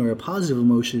emotion or a positive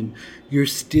emotion, you're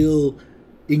still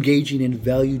engaging in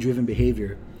value-driven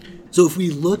behavior. So if we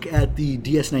look at the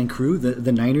DS9 crew,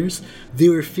 the Niners, they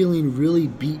were feeling really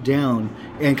beat down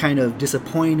and kind of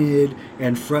disappointed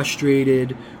and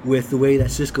frustrated with the way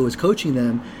that Cisco was coaching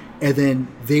them. And then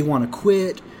they want to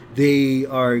quit. They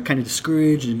are kind of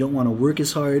discouraged and don't want to work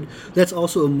as hard. That's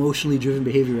also emotionally driven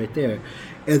behavior right there.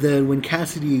 And then when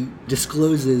Cassidy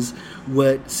discloses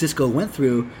what Cisco went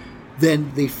through,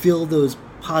 then they feel those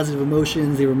positive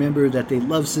emotions. They remember that they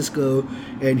love Cisco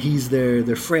and he's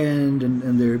their friend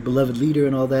and their beloved leader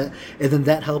and all that. And then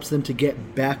that helps them to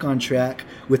get back on track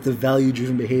with the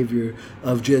value-driven behavior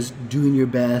of just doing your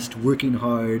best, working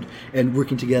hard, and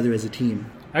working together as a team.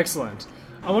 Excellent.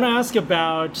 I want to ask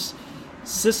about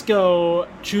Cisco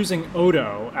choosing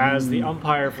Odo as the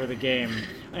umpire for the game.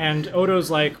 And Odo's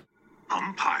like,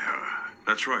 Umpire?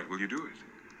 That's right. Will you do it?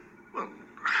 Well,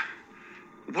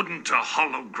 wouldn't a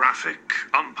holographic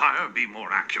umpire be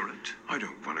more accurate? I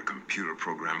don't want a computer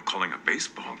program calling a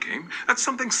baseball game. That's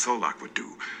something Solak would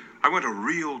do. I want a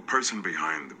real person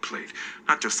behind the plate,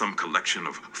 not just some collection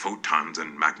of photons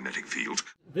and magnetic fields.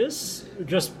 This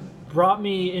just brought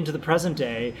me into the present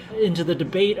day, into the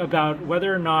debate about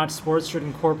whether or not sports should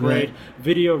incorporate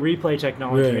video replay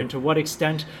technology and to what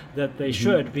extent that they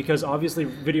should, because obviously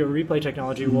video replay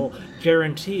technology will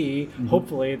guarantee,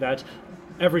 hopefully, that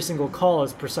every single call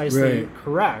is precisely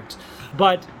correct.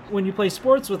 But when you play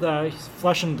sports with a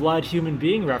flesh and blood human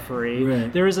being referee,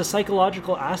 there is a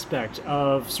psychological aspect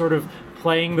of sort of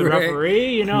playing the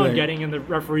referee, and getting in the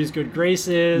referee's good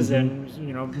graces and,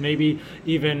 maybe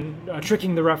even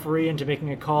tricking the referee into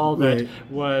making a call that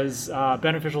was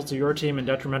beneficial to your team and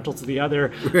detrimental to the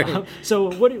other.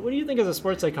 So what do you think as a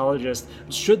sports psychologist?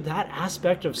 Should that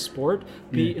aspect of sport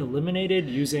be eliminated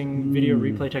using video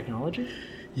replay technology?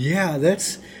 Yeah,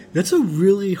 that's a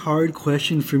really hard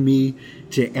question for me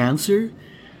to answer.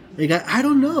 Like I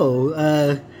don't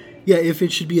know. If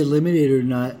it should be eliminated or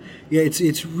not. Yeah,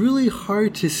 it's really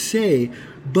hard to say.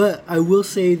 But I will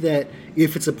say that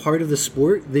if it's a part of the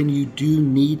sport, then you do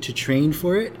need to train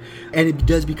for it, and it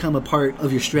does become a part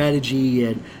of your strategy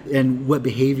and what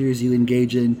behaviors you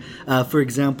engage in. For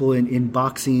example, in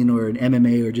boxing or in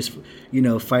MMA or just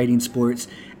fighting sports,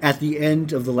 at the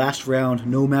end of the last round,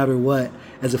 no matter what,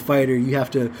 as a fighter, you have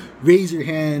to raise your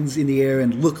hands in the air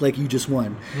and look like you just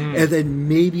won. And then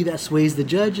maybe that sways the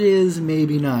judges,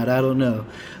 maybe not. I don't know.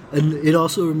 And it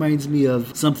also reminds me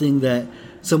of something that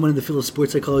someone in the field of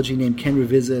sports psychology named Ken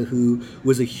Ravizza, who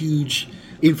was a huge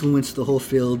influence to the whole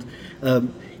field.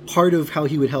 Part of how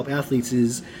he would help athletes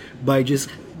is by just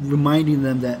reminding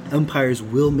them that umpires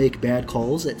will make bad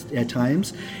calls at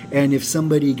times. And if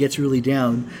somebody gets really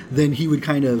down, then he would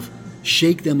kind of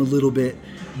shake them a little bit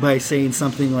by saying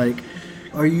something like,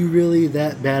 are you really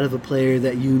that bad of a player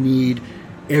that you need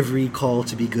every call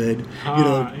to be good?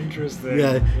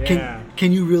 Interesting.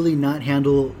 Can you really not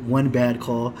handle one bad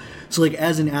call? So like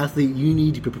as an athlete, you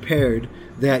need to be prepared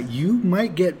that you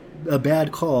might get a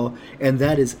bad call, and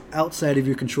that is outside of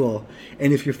your control.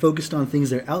 And if you're focused on things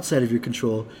that are outside of your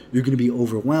control, you're going to be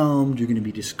overwhelmed, you're going to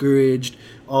be discouraged,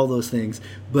 all those things.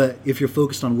 But if you're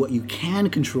focused on what you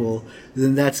can control,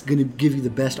 then that's going to give you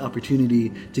the best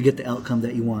opportunity to get the outcome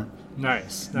that you want.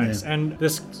 Nice. Yeah. And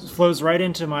this flows right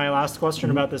into my last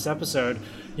question about this episode.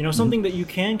 Something that you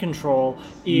can control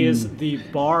is the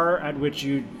bar at which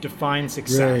you define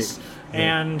success.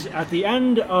 And at the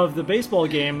end of the baseball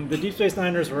game, the Deep Space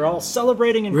Niners were all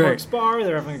celebrating in Quark's bar.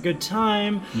 They're having a good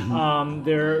time.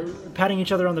 They're patting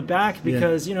each other on the back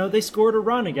because, they scored a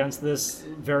run against this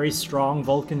very strong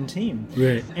Vulcan team.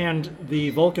 And the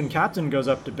Vulcan captain goes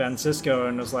up to Ben Sisko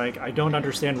and was like, I don't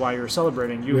understand why you're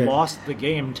celebrating. You lost the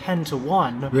game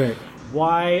 10-1.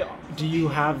 why do you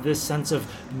have this sense of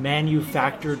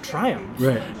manufactured triumph?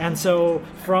 Right. And so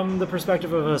from the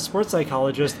perspective of a sports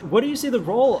psychologist, what do you see the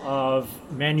role of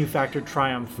manufactured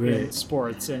triumph in Right.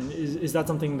 sports? And is that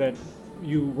something that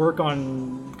you work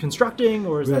on constructing,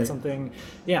 or is that Right. something,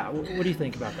 what do you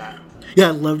think about that? Yeah,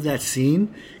 I loved that scene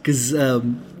because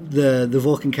the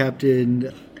Vulcan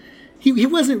captain, he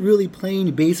wasn't really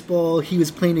playing baseball. He was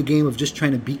playing a game of just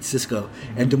trying to beat Sisko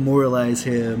and demoralize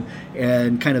him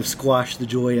and kind of squash the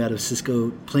joy out of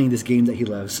Sisko playing this game that he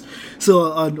loves.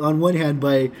 So on one hand,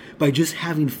 by just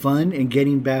having fun and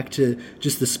getting back to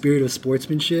just the spirit of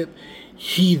sportsmanship,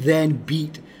 he then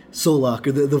beat Solok,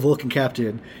 or the Vulcan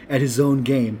captain, at his own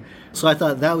game. So I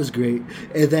thought that was great.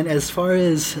 And then as far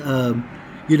as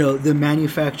the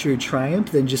manufactured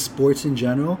triumph and just sports in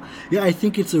general, I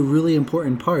think it's a really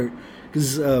important part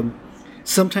because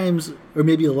sometimes, or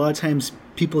maybe a lot of times,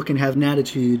 people can have an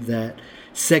attitude that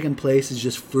second place is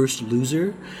just first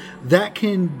loser. That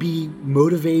can be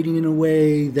motivating in a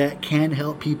way, that can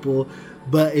help people,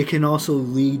 but it can also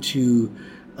lead to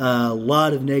a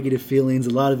lot of negative feelings, a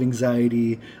lot of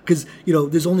anxiety, because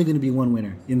there's only going to be one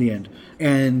winner in the end.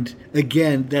 And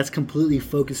again, that's completely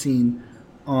focusing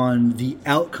on the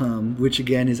outcome, which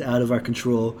again is out of our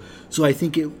control. So I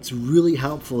think it's really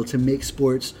helpful to make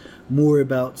sports more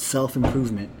about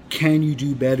self-improvement. Can you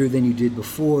do better than you did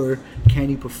before? Can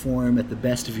you perform at the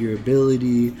best of your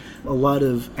ability? A lot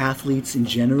of athletes in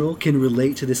general can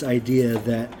relate to this idea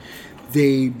that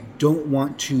they don't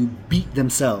want to beat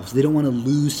themselves. They don't want to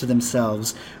lose to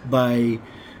themselves by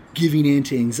giving in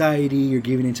to anxiety or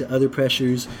giving in to other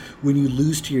pressures. When you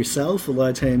lose to yourself, a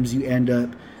lot of times you end up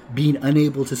being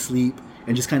unable to sleep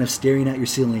and just kind of staring at your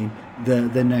ceiling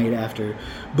the night after.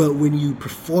 But when you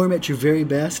perform at your very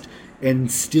best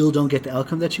and still don't get the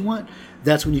outcome that you want,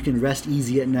 that's when you can rest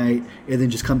easy at night and then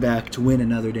just come back to win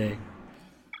another day.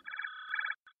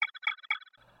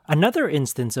 Another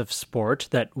instance of sport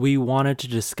that we wanted to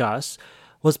discuss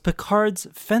was Picard's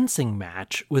fencing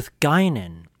match with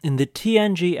Guinan in the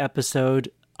TNG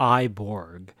episode I,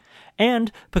 Borg,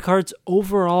 and Picard's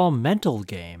overall mental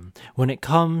game when it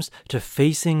comes to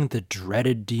facing the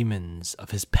dreaded demons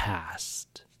of his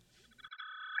past.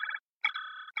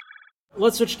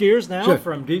 Let's switch gears now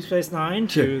from Deep Space Nine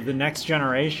to The Next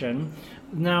Generation.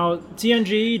 Now,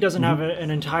 TNG doesn't have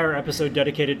an entire episode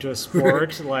dedicated to a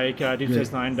sport like Deep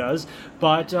Space Nine does,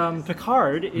 but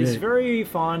Picard is very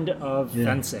fond of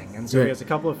fencing, and so he has a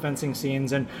couple of fencing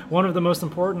scenes, and one of the most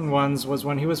important ones was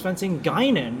when he was fencing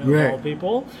Guinan, of all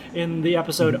people, in the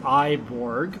episode I,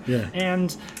 Borg,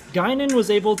 and Guinan was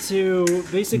able to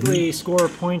basically score a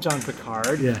point on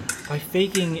Picard by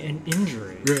faking an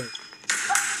injury.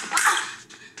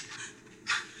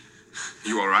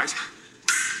 You all right?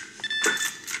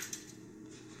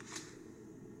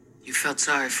 You felt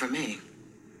sorry for me.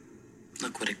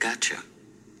 Look what it got you.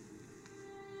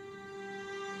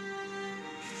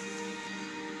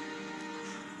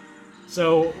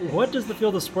 So, what does the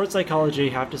field of sports psychology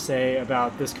have to say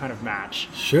about this kind of match?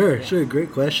 Sure,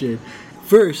 great question.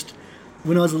 First,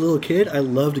 when I was a little kid, I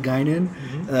loved Guinan,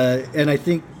 and I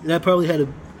think that probably had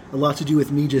a lot to do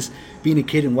with me just being a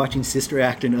kid and watching Sister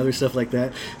Act and other stuff like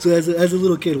that. So as a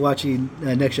little kid watching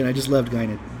Next Gen, I just loved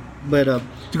Guinan. But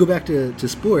to go back to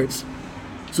sports,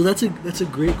 so that's a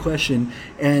great question.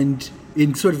 And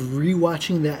in sort of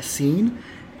rewatching that scene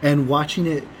and watching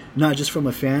it not just from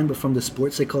a fan but from the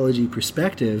sports psychology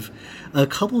perspective, a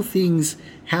couple things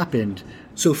happened.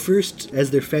 So first,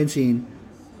 as they're fencing,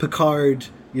 Picard,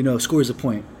 scores a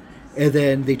point, and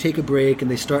then they take a break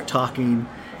and they start talking,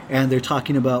 and they're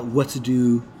talking about what to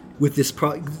do with this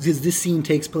because this scene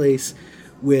takes place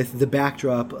with the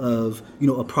backdrop of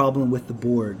a problem with the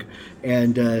Borg,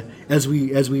 and as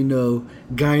we know,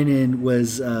 Guinan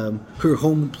was her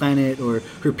home planet, or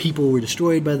her people were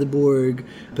destroyed by the Borg.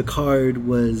 Picard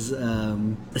was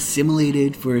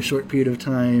assimilated for a short period of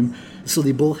time, so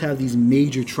they both have these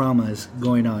major traumas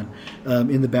going on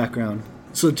in the background.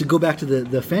 So to go back to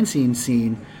the fencing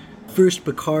scene, first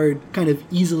Picard kind of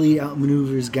easily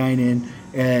outmaneuvers Guinan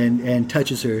and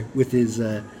touches her with his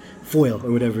foil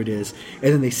or whatever it is,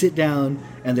 and then they sit down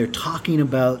and they're talking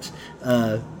about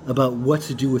what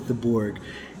to do with the Borg.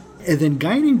 And then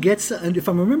Guinan gets, if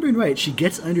I'm remembering right, she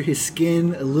gets under his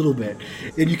skin a little bit,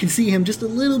 and you can see him just a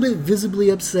little bit visibly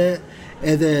upset.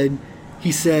 And then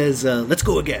he says, "Let's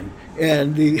go again,"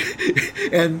 and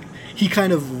and he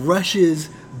kind of rushes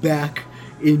back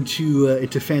into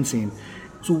fencing.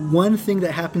 So one thing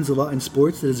that happens a lot in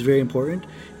sports that is very important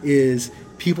is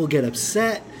people get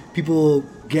upset, people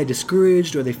get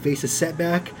discouraged, or they face a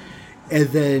setback, and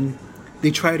then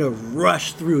they try to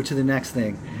rush through to the next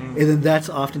thing. and then that's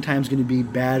oftentimes going to be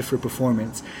bad for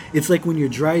performance. It's like when you're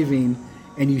driving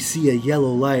and you see a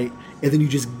yellow light and then you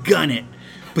just gun it.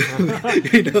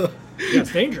 You know? Yeah,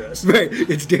 it's dangerous. Right,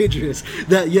 it's dangerous.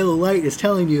 That yellow light is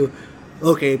telling you,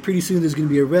 okay, pretty soon there's going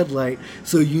to be a red light,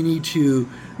 so you need to,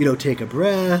 you know, take a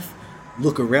breath,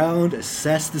 look around,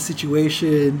 assess the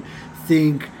situation,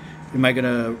 think, am I going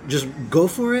to just go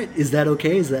for it? Is that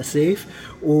okay? Is that safe?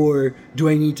 Or do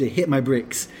I need to hit my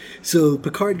brakes? So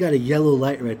Picard got a yellow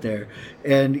light right there,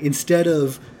 and instead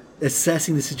of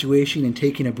assessing the situation and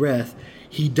taking a breath,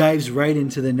 he dives right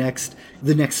into the next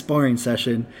sparring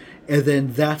session, and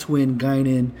then that's when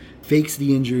Guinan fakes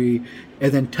the injury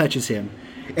and then touches him.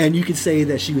 And you could say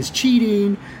that she was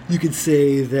cheating. You could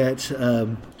say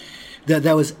that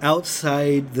that was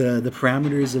outside the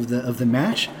parameters of the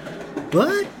match.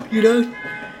 But, you know,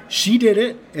 she did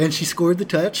it, and she scored the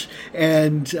touch.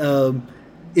 And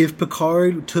if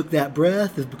Picard took that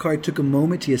breath, if Picard took a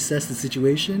moment to assess the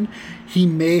situation, he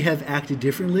may have acted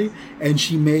differently, and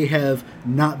she may have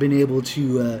not been able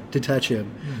to touch him.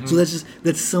 Mm-hmm. So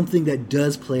that's something that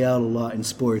does play out a lot in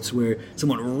sports, where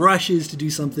someone rushes to do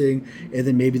something, and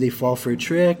then maybe they fall for a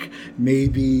trick.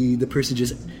 Maybe the person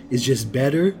is just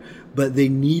better, but they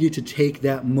needed to take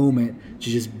that moment to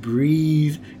just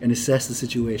breathe and assess the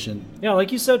situation. Yeah,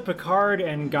 like you said, Picard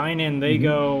and Guinan, they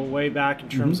go way back in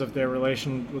terms of their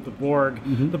relation with the Borg.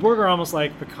 The Borg are almost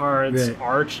like Picard's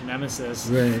arch nemesis.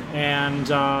 Right.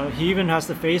 And he even has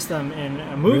to face them in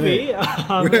a movie,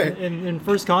 in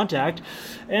First Contact.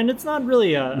 And it's not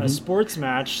really a sports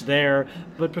match there,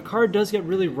 but Picard does get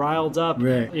really riled up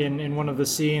in one of the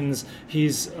scenes.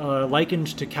 He's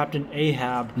likened to Captain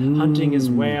Ahab hunting his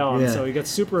whale, and so he gets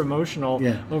super emotional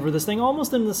over this thing,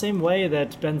 almost in the same way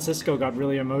that Ben Sisko got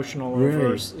really emotional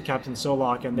over Captain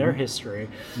Solok and their history.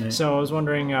 So I was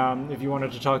wondering if you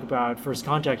wanted to talk about First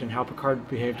Contact and how Picard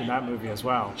behaved in that movie as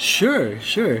well. Sure.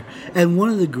 And one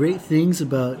of the great things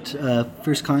about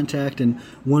First Contact, and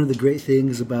one of the great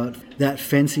things about that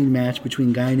fencing match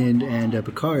between Guinan and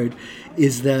Picard,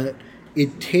 is that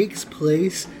it takes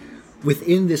place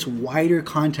within this wider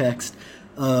context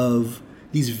of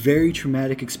these very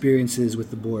traumatic experiences with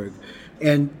the Borg.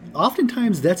 And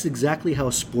oftentimes that's exactly how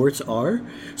sports are.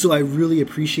 So I really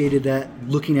appreciated that,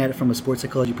 looking at it from a sports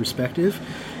psychology perspective.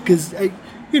 Because,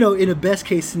 in a best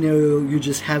case scenario, you're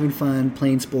just having fun,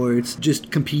 playing sports,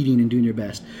 just competing and doing your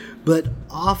best. But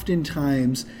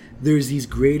oftentimes there's these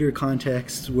greater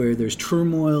contexts where there's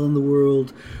turmoil in the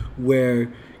world,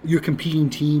 where your competing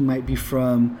team might be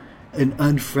from an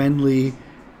unfriendly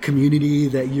community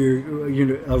that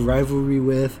you're a rivalry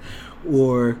with,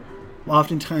 or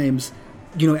oftentimes,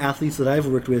 athletes that I've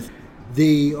worked with,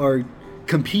 they are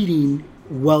competing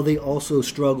while they also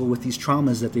struggle with these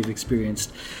traumas that they've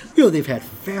experienced. They've had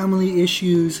family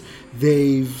issues,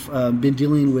 they've been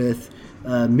dealing with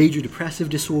major depressive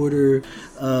disorder.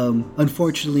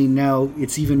 Unfortunately, now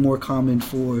it's even more common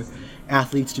for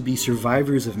athletes to be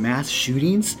survivors of mass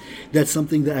shootings. That's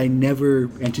something that I never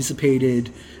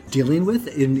anticipated dealing with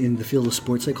in the field of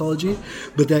sports psychology,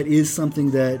 but that is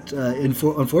something that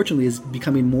unfortunately is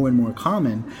becoming more and more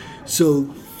common. So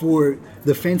for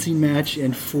the fencing match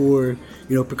and for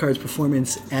Picard's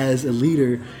performance as a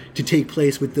leader to take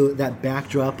place with that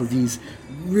backdrop of these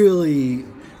really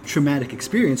traumatic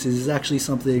experiences is actually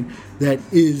something that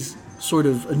is sort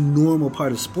of a normal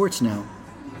part of sports now.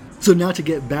 So now to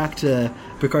get back to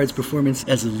Picard's performance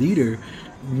as a leader,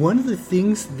 one of the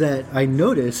things that I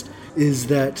noticed is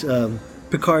that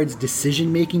Picard's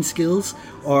decision-making skills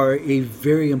are a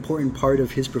very important part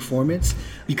of his performance.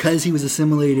 Because he was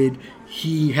assimilated,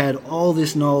 he had all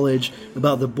this knowledge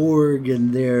about the Borg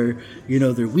and their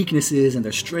weaknesses and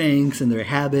their strengths and their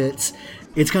habits.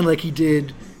 It's kind of like he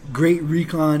did great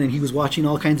recon and he was watching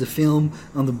all kinds of film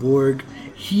on the Borg.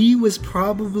 He was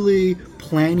probably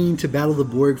planning to battle the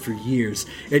Borg for years,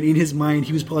 and in his mind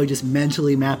he was probably just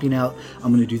mentally mapping out,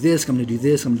 I'm going to do this, I'm going to do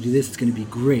this, I'm going to do this, it's going to be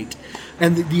great.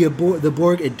 And the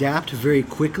Borg adapt very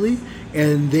quickly,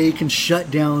 and they can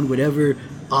shut down whatever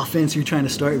offense you're trying to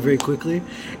start very quickly.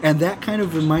 And that kind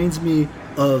of reminds me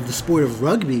of the sport of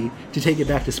rugby, to take it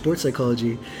back to sports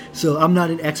psychology. So I'm not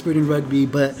an expert in rugby,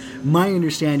 but my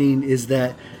understanding is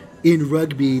that in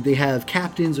rugby they have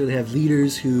captains or they have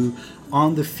leaders who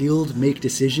on the field make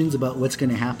decisions about what's going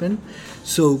to happen.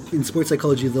 So in sports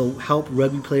psychology, they'll help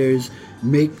rugby players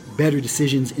make better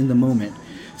decisions in the moment.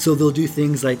 So they'll do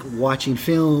things like watching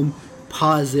film,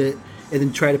 pause it, and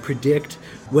then try to predict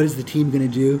what is the team going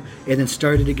to do, and then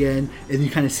start it again, and you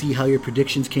kind of see how your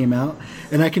predictions came out.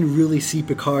 And I can really see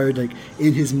Picard, like,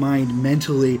 in his mind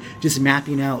mentally just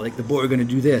mapping out, like, the Borg are going to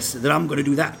do this, then I'm going to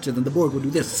do that, and then the Borg will do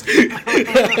this.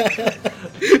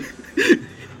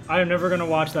 I'm never going to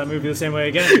watch that movie the same way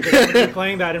again, because I'm going to be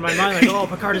playing that in my mind, like, oh,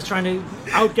 Picard is trying to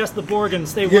outguess the Borg and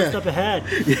stay one step ahead.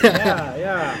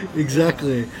 Yeah.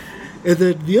 Exactly. And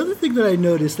then the other thing that I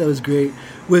noticed that was great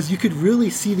was you could really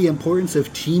see the importance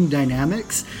of team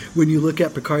dynamics when you look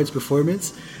at Picard's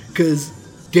performance, because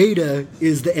Data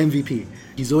is the MVP.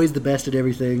 He's always the best at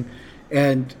everything.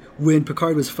 And when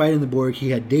Picard was fighting the Borg,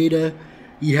 he had Data,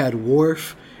 he had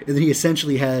Worf, and then he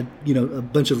essentially had, a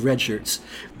bunch of red shirts.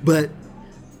 But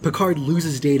Picard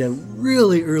loses Data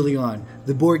really early on.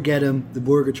 The Borg get him. The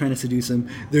Borg are trying to seduce him.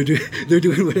 They're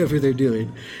doing whatever they're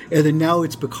doing. And then now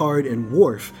it's Picard and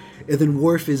Worf. And then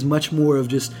Worf is much more of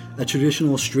just a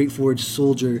traditional, straightforward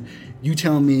soldier. You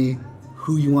tell me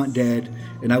who you want dead,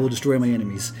 and I will destroy my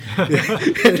enemies.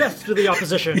 Death to the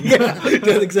opposition. Yeah,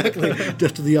 exactly.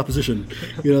 Death to the opposition.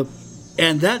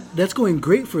 And that's going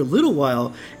great for a little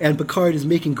while, and Picard is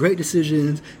making great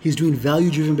decisions. He's doing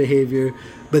value-driven behavior,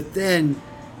 but then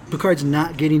Picard's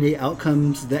not getting the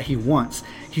outcomes that he wants.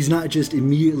 He's not just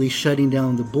immediately shutting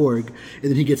down the Borg,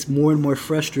 and then he gets more and more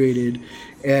frustrated,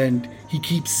 and he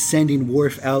keeps sending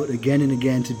Worf out again and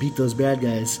again to beat those bad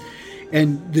guys.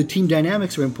 And the team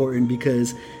dynamics are important,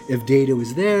 because if Data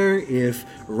was there, if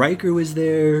Riker was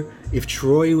there, if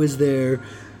Troy was there,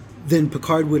 then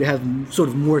Picard would have sort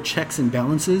of more checks and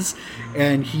balances,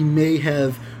 and he may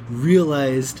have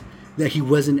realized that he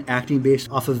wasn't acting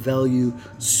based off of value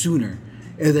sooner.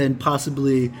 And then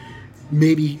possibly,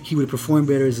 maybe he would have performed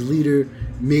better as a leader,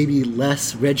 maybe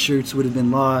less red shirts would have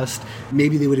been lost,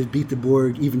 maybe they would have beat the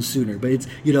Borg even sooner. But it's,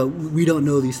 we don't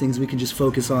know these things. We can just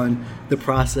focus on the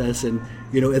process, and,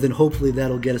 and then hopefully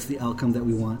that'll get us the outcome that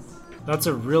we want. That's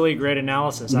a really great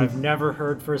analysis. I've never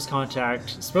heard First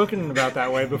Contact spoken about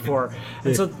that way before.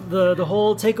 And so the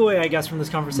whole takeaway, I guess, from this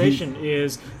conversation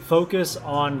is focus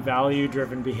on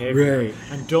value-driven behavior. Right.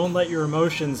 And don't let your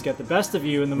emotions get the best of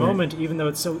you in the moment, even though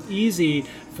it's so easy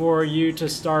for you to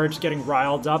start getting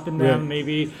riled up in them. Right.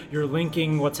 Maybe you're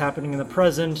linking what's happening in the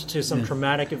present to some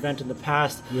traumatic event in the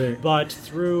past. Right. But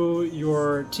through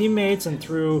your teammates and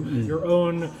through your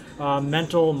own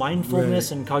mental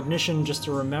mindfulness and cognition, just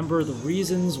to remember the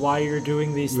reasons why you're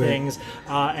doing these things,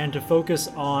 and to focus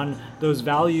on those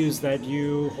values that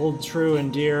you hold true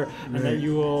and dear, and that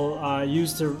you will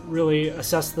use to really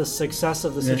assess the success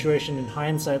of the situation in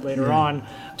hindsight later on,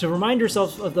 to remind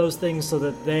yourself of those things so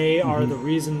that they are the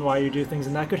reason why you do things.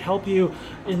 And that could help you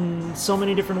in so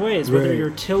many different ways, whether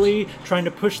you're Tilly trying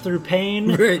to push through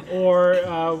pain,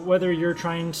 or whether you're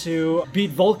trying to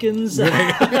beat Vulcans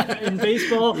in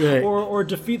baseball, or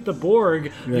defeat the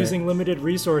Borg using limited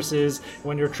resources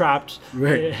when you're trapped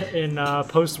in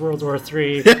post-World War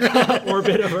III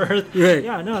orbit of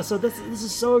Earth. So this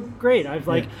is so great.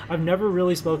 I've never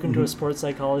really spoken to a sports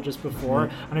psychologist before,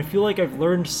 and I feel like I've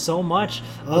learned so much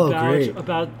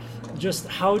about just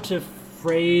how to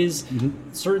phrase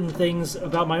certain things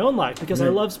about my own life, because I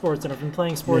love sports and I've been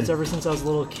playing sports ever since I was a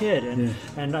little kid,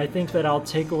 and I think that I'll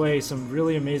take away some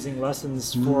really amazing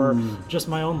lessons for just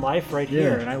my own life right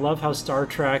here. And I love how Star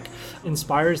Trek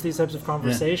inspires these types of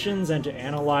conversations and to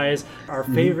analyze our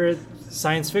favorite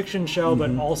science fiction show, but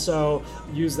also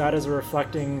use that as a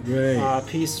reflecting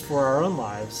piece for our own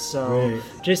lives. So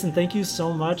Jason, thank you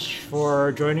so much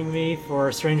for joining me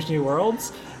for Strange New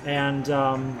Worlds, and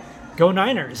go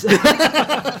Niners!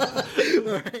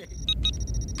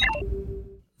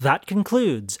 That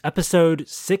concludes episode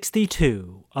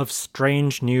 62 of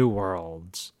Strange New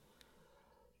Worlds.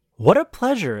 What a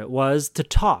pleasure it was to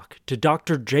talk to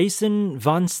Dr. Jason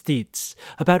Van Steets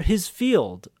about his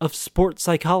field of sports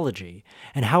psychology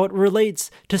and how it relates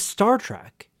to Star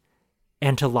Trek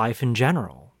and to life in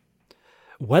general.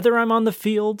 Whether I'm on the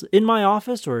field, in my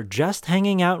office, or just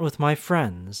hanging out with my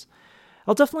friends,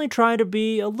 I'll definitely try to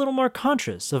be a little more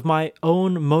conscious of my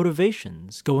own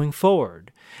motivations going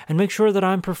forward and make sure that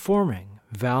I'm performing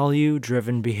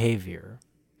value-driven behavior.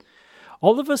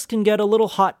 All of us can get a little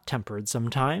hot-tempered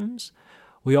sometimes.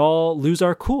 We all lose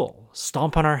our cool,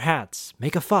 stomp on our hats,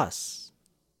 make a fuss.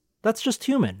 That's just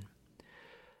human.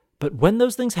 But when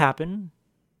those things happen,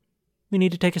 we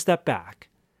need to take a step back,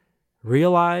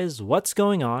 realize what's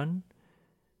going on,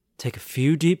 take a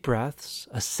few deep breaths,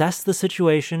 assess the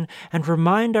situation, and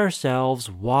remind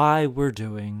ourselves why we're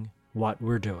doing what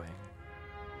we're doing.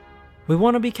 We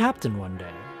want to be captain one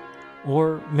day,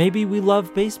 or maybe we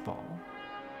love baseball,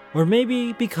 or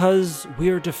maybe because we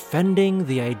are defending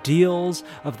the ideals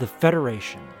of the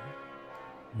Federation,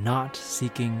 not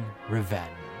seeking revenge.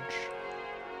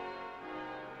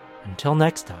 Until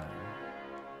next time,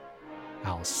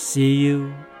 I'll see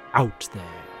you out there.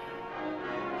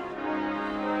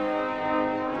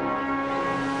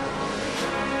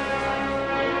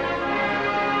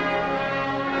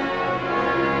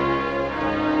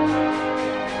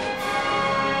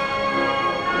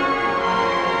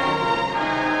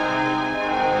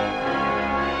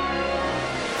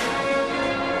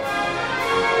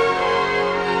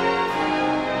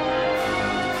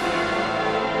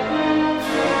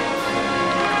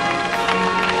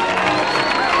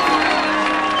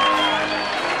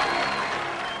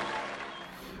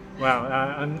 Wow,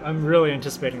 I'm really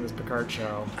anticipating this Picard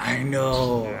show. I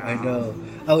know.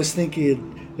 I was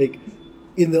thinking, like,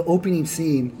 in the opening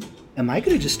scene, am I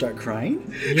going to just start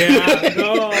crying? Yeah,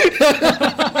 no.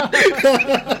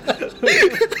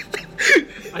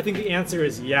 I think the answer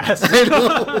is yes. I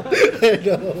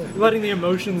know. Letting the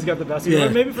emotions get the best of you. Or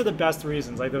maybe for the best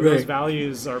reasons. Like those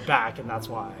values are back, and that's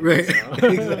why. Right. So.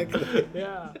 Exactly.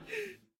 Yeah.